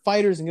pick their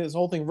fighters and get this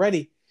whole thing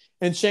ready.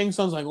 And Shang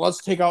Tsung's like,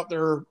 let's take out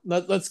their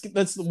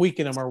let's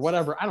weaken them or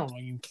whatever. I don't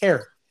even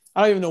care.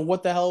 I don't even know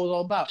what the hell it was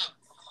all about.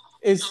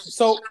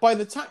 So by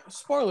the time,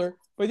 spoiler,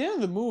 by the end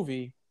of the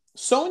movie,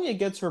 Sonya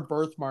gets her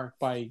birthmark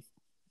by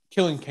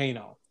killing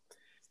Kano.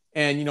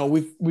 And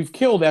we've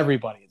killed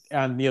everybody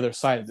on the other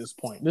side at this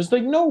point. There's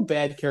like no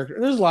bad character.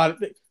 There's a lot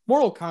of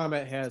Mortal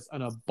Kombat has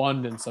an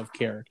abundance of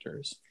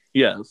characters.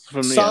 Yes,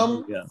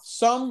 some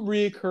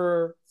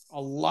reoccur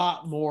a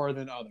lot more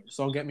than others.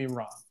 Don't get me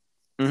wrong.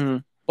 Mm-hmm.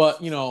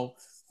 But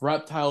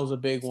Reptile's a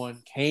big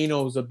one.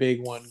 Kano's a big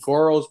one.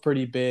 Goro's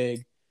pretty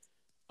big.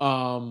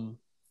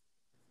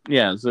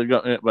 Yeah. So go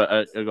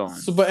on.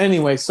 So, but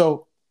anyway,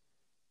 so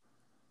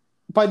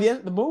by the end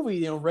of the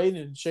movie,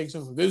 Raiden and Shang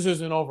Tsung, this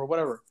isn't over.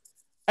 Whatever.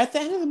 At the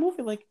end of the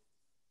movie, like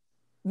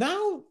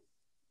now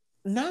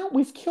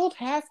we've killed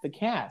half the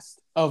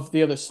cast of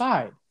the other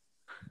side.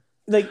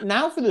 Like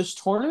now for this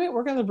tournament,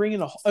 we're gonna bring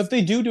in if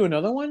they do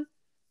another one,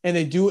 and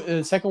they do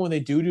the second one, they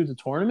do the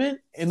tournament,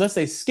 unless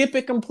they skip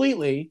it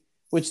completely,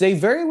 which they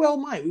very well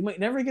might. We might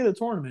never get a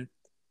tournament.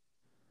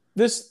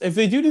 If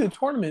they do the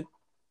tournament,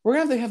 we're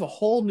gonna have a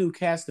whole new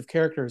cast of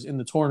characters in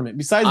the tournament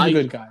besides the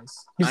good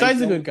guys.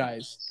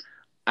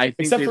 I think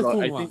except for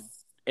Kung Lao.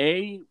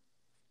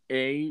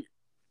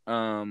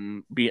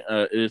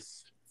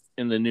 Is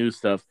in the new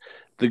stuff.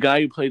 The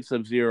guy who played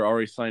Sub-Zero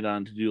already signed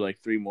on to do like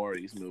 3 more of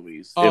these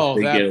movies if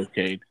they get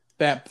okayed.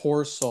 That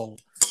poor soul.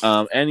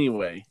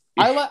 Anyway,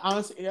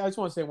 honestly, I just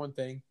want to say one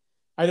thing.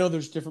 I know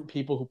there's different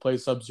people who play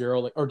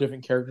Sub-Zero, or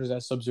different characters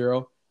as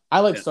Sub-Zero. I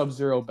like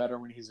Sub-Zero better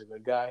when he's a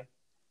good guy.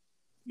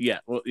 Yeah,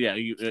 well, yeah,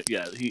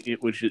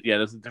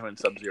 that's a different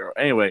Sub-Zero.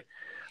 Anyway,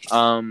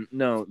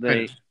 no,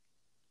 they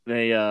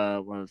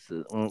what's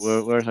this?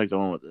 Where's I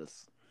going with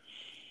this?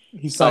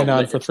 He signed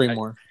on for 3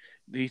 more.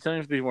 He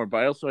signed for 3 more,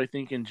 but also I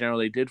think in general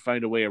they did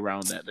find a way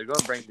around that. They're going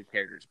to bring the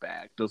characters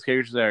back. Those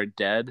characters that are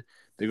dead,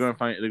 they're going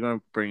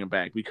to bring them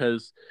back,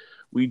 because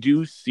we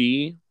do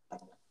see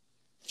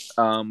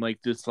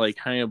like this like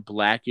kind of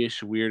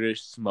blackish, weirdish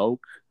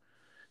smoke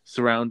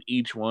surround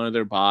each one of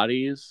their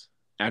bodies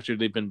after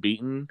they've been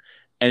beaten,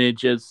 and it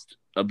just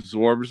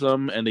absorbs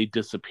them and they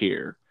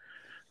disappear.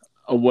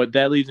 What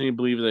that leads me to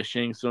believe is that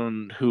Shang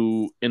Tsung,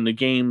 who in the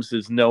games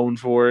is known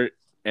for it,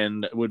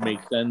 and it would make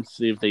sense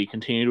if they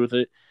continued with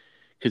it,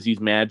 because he's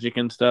magic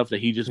and stuff,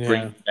 that he just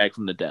brings back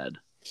from the dead.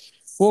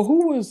 Well,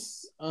 who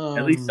was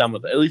at least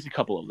a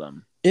couple of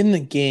them in the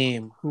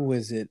game? Who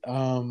was it?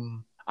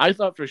 I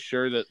thought for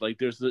sure that like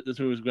this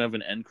movie was going to have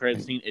an end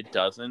credit scene. It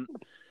doesn't.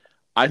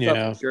 I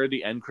thought for sure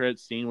the end credit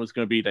scene was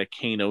going to be that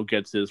Kano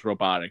gets his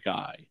robotic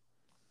eye.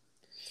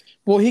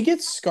 Well, he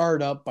gets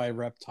scarred up by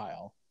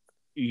Reptile.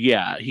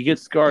 Yeah, he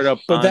gets scarred up,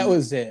 but that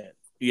was it.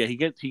 Yeah, he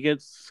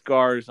gets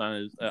scars on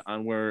his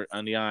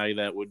on the eye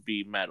that would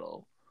be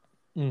metal.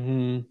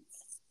 Mm-hmm.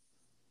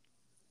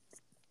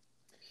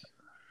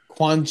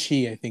 Quan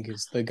Chi, I think,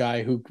 is the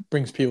guy who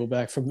brings people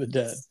back from the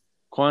dead.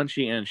 Quan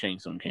Chi and Shang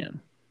Tsung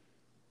can.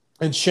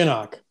 And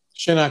Shinnok.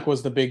 Shinnok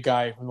was the big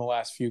guy from the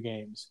last few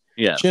games.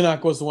 Yeah.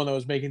 Shinnok was the one that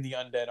was making the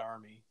undead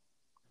army.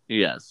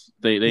 Yes.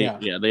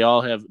 They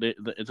all have...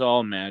 it's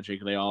all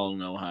magic. They all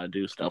know how to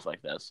do stuff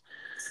like this.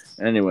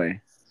 Anyway.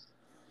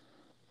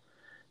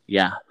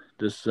 Yeah.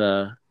 This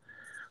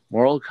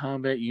Mortal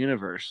Kombat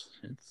universe.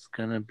 It's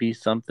going to be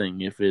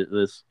something.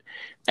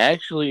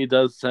 Actually, it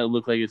does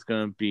look like it's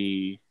going to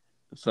be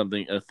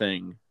a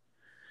thing.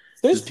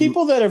 There's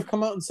people that have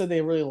come out and said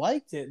they really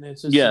liked it, and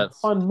it's just a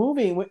fun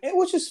movie,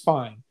 which is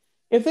fine.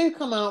 If they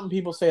come out and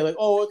people say like,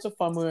 "Oh, it's a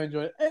fun movie, I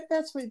enjoyed it,"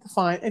 that's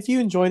fine. If you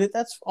enjoyed it,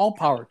 that's all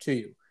power to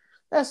you.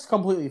 That's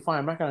completely fine.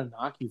 I'm not going to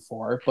knock you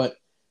for it, but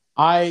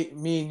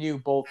me and you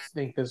both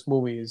think this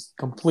movie is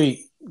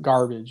complete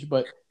garbage.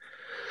 But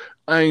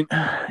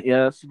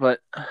yes, but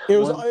it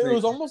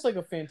was almost like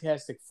a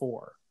Fantastic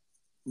Four.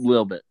 A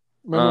little bit.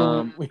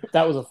 Remember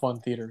that was a fun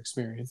theater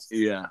experience.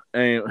 Yeah.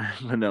 Anyway,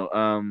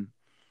 no.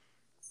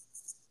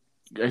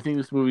 I think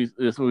this movie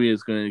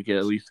is going to get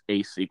at least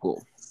a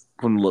sequel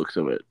from the looks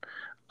of it.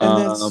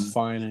 And that's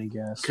fine, I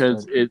guess.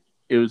 Because it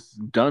was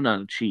done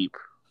on cheap,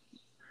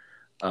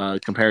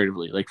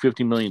 comparatively, like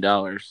 $50 million.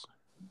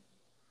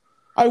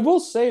 I will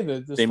say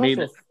that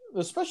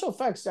the special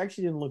effects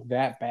actually didn't look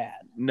that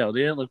bad. No,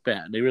 they didn't look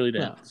bad. They really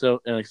didn't. No.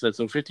 So, like I said,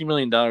 $50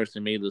 million they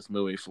made this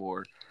movie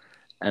for.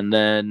 And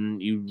then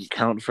you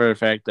count for the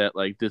fact that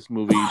like this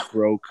movie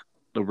broke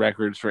the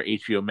records for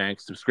HBO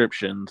Max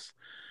subscriptions.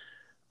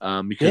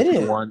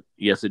 Because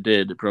yes, it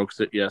did. It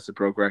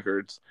broke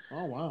records.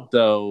 Oh wow!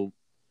 So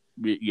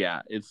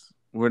yeah,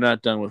 we're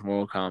not done with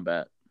Mortal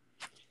Kombat,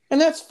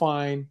 and that's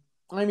fine.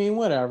 I mean,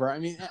 whatever. I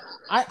mean,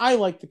 I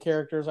like the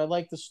characters. I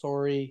like the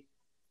story.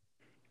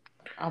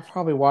 I'll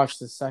probably watch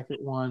the second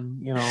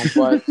one,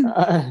 but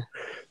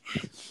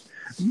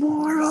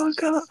Mortal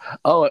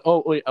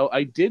Kombat. Wait. Oh,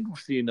 I did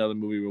see another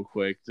movie real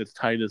quick. Let's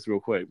tie this real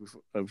quick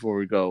before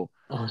we go.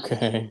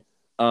 okay.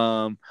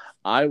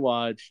 I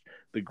watched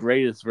the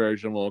greatest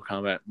version of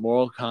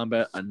Mortal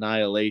Kombat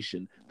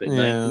Annihilation, the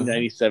Yeah.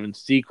 1997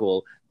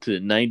 sequel to the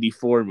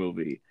 94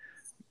 movie,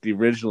 the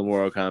original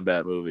Mortal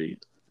Kombat movie.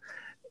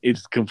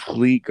 It's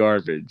complete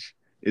garbage.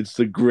 It's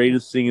the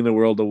greatest thing in the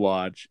world to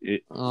watch.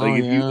 If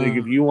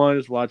you want to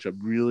just watch a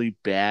really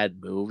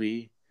bad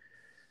movie,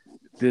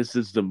 this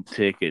is the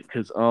ticket.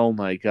 Because oh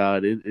my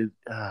god, it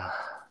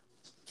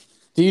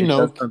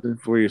does something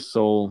for your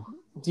soul.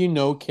 Do you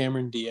know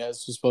Cameron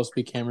Diaz was supposed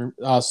to be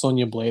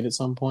Sonya Blade at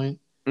some point?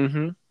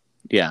 Mm-hmm.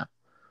 Yeah.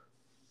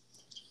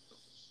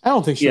 I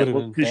don't think she would have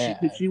been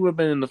bad. She would have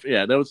been in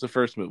that was the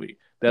first movie.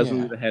 That was the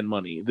movie that had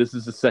money. This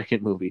is the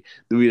second movie,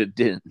 the movie that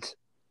didn't.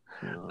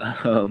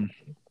 Oh.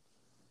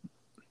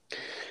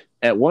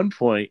 At one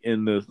point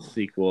in the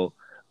sequel,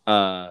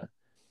 the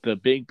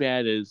big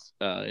bad is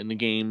in the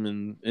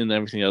game and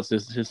everything else.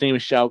 His name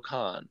is Shao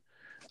Kahn,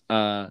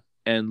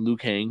 and Liu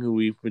Kang, who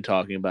we've been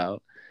talking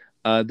about.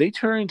 They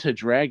turn into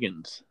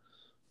dragons.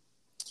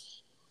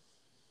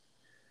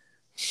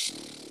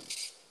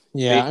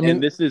 Yeah, and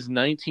this is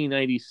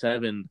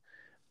 1997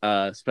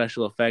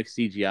 special effects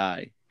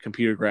CGI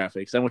computer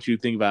graphics. I want you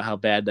to think about how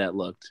bad that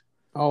looked.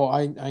 Oh,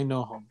 I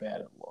know how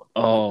bad it looked.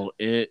 Oh,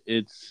 it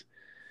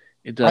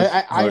does.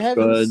 I haven't.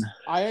 Good.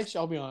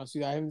 I'll be honest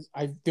with you.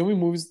 The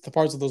only the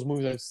parts of those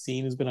movies I've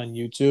seen has been on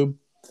YouTube.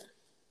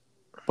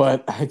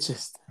 But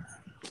it's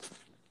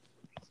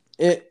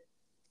like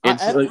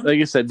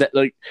I said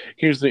that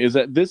here's the thing is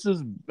that this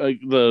is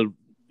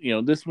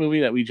this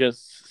movie that we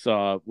just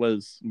saw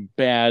was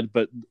bad,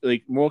 but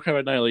Mortal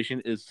Kombat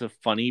Annihilation is the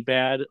funny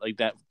bad,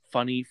 that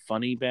funny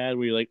bad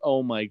where you're like,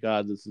 oh my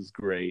god, this is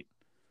great,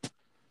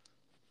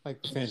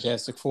 like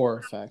Fantastic Four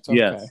effect.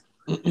 Okay.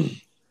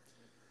 Yes.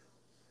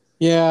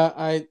 Yeah,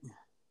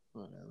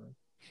 whatever.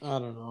 I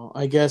don't know.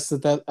 I guess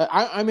that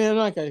I mean,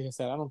 like I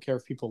said, I don't care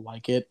if people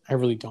like it. I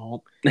really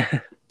don't.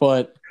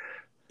 But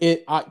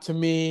to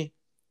me,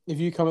 if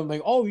you come in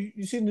like, oh,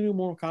 you seen the new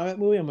Mortal Kombat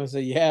movie? I'm gonna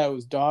say, yeah, it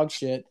was dog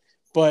shit.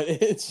 But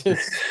it's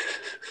just,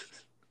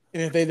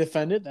 and if they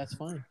defend it, that's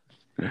fine.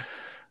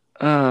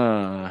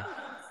 So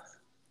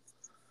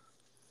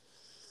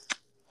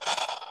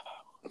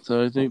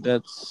I think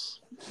that's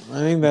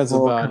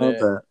about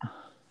it.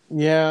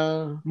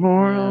 Yeah.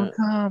 Mortal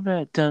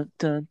Kombat. Dun,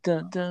 dun,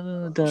 dun,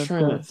 dun, dun, I'm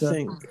trying to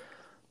think.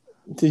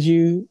 Did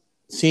you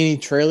see any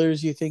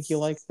trailers you think you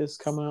like this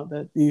come out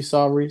that you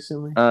saw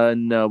recently?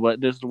 No,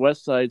 but there's the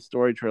West Side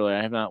Story trailer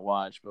I have not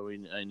watched, but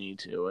I need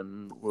to,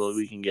 and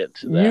we can get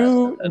to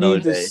that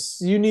another day.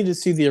 You need to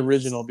see the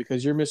original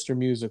because you're Mr.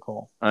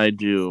 Musical. I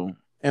do.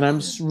 And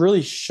I'm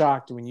really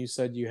shocked when you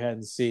said you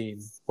hadn't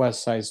seen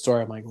West Side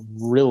Story. I'm like,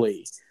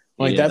 really?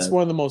 That's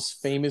one of the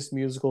most famous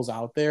musicals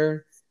out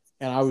there.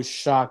 And I was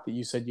shocked that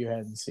you said you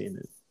hadn't seen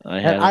it. I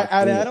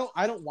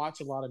don't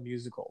watch a lot of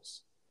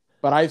musicals,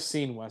 but I've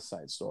seen West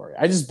Side Story.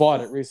 I just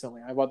bought it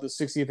recently. I bought the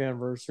 60th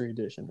anniversary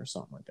edition or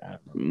something like that.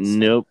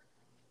 Nope.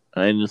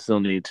 I still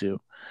need to.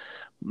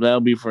 That'll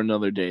be for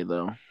another day,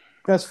 though.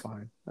 That's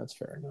fine. That's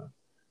fair enough.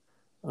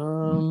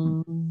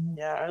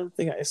 Yeah, I don't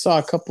think I saw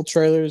a couple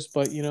trailers,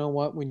 but you know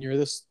what? When you're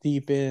this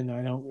deep in,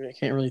 I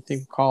can't really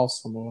recall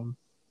some of them.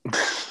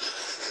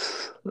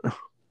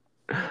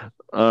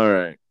 All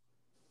right.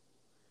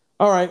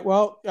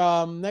 Well,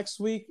 next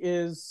week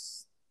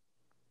is.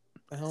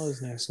 The hell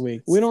is next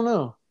week? We don't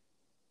know.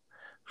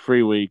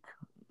 Free week.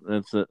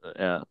 That's it.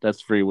 Yeah, that's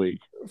free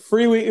week.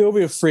 Free week. It'll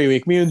be a free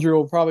week. Me and Drew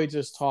will probably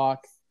just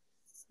talk.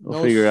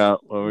 We'll figure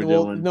out what we're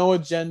doing. No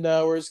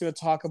agenda. We're just going to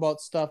talk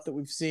about stuff that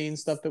we've seen,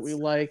 stuff that we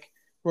like.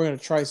 We're going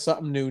to try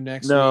something new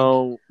next week.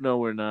 No,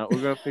 we're not.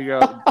 We're going to figure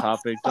out the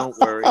topic. Don't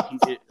worry.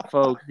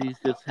 Folks, he's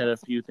just had a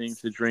few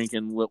things to drink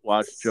and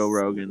watch Joe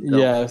Rogan. Don't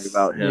worry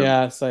about him.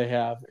 Yes, I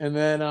have. And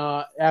then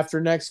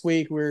after next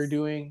week, we're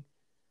doing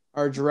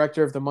our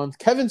Director of the Month,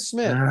 Kevin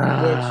Smith, which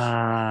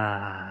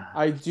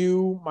I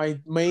do. My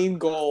main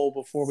goal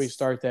before we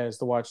start that is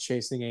to watch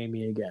Chasing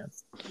Amy again.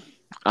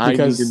 I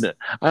don't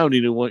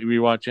need to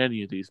rewatch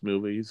any of these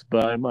movies,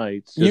 but I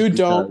might.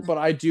 Don't, but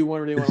I do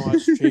really want to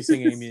watch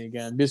Chasing Amy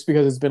again, just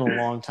because it's been a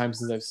long time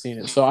since I've seen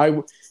it.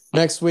 So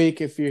next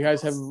week, if you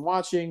guys have been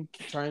watching,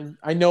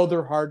 I know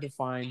they're hard to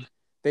find.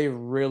 They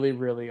really,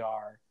 really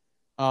are.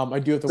 I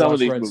do have to watch. Some of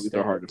these movies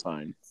are hard to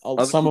find.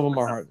 Some of them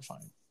are hard to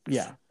find.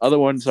 Yeah. Other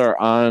ones are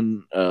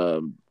on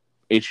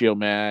HBO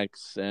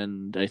Max,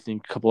 and I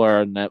think a couple are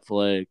on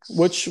Netflix.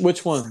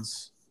 Which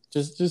ones?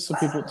 Just so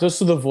people, just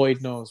so the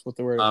void knows what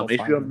the word.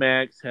 HBO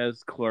Max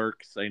has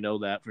Clerks. I know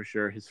that for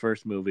sure. His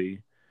first movie.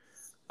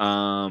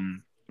 I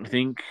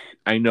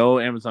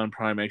know Amazon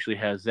Prime actually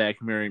has Zach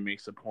Mary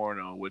Makes a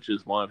Porno, which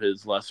is one of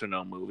his lesser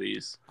known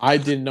movies. I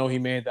didn't know he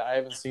made that. I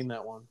haven't seen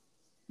that one.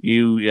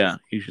 You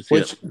should see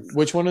it.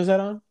 Which one is that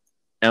on?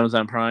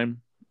 Amazon Prime.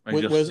 I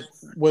What just was it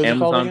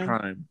called Amazon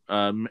again?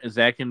 Prime.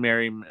 Zach and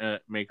Mary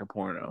make a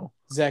porno.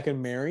 Zach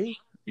and Mary.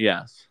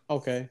 Yes,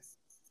 Okay.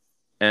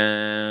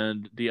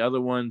 and the other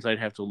ones I'd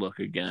have to look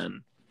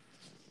again.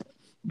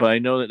 But I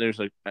know that there's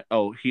like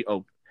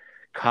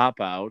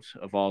Cop Out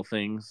of all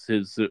things,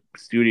 his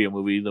studio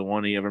movie, the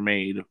one he ever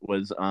made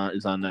was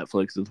is on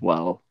Netflix as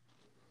well.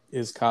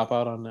 Is Cop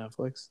Out on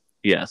Netflix?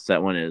 Yes,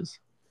 that one is.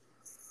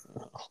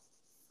 Oh.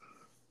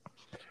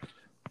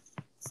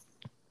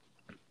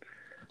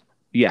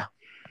 Yeah.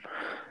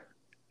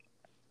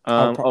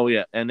 How Oh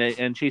yeah,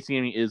 and Chasing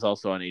Amy is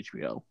also on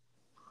HBO.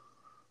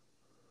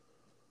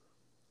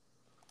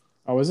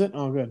 Oh, is it?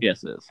 Oh, good.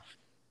 Yes, it is.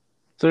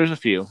 So there's a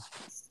few.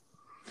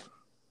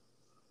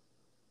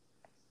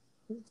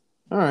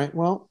 All right.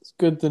 Well, it's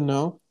good to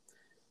know.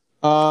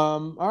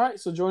 All right.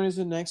 So join us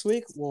in next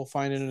week. We'll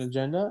find an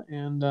agenda,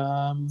 and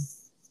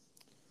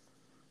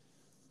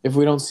if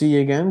we don't see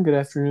you again, good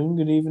afternoon,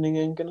 good evening,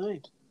 and good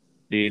night.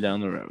 See you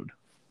down the road.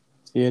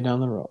 See you down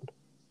the road.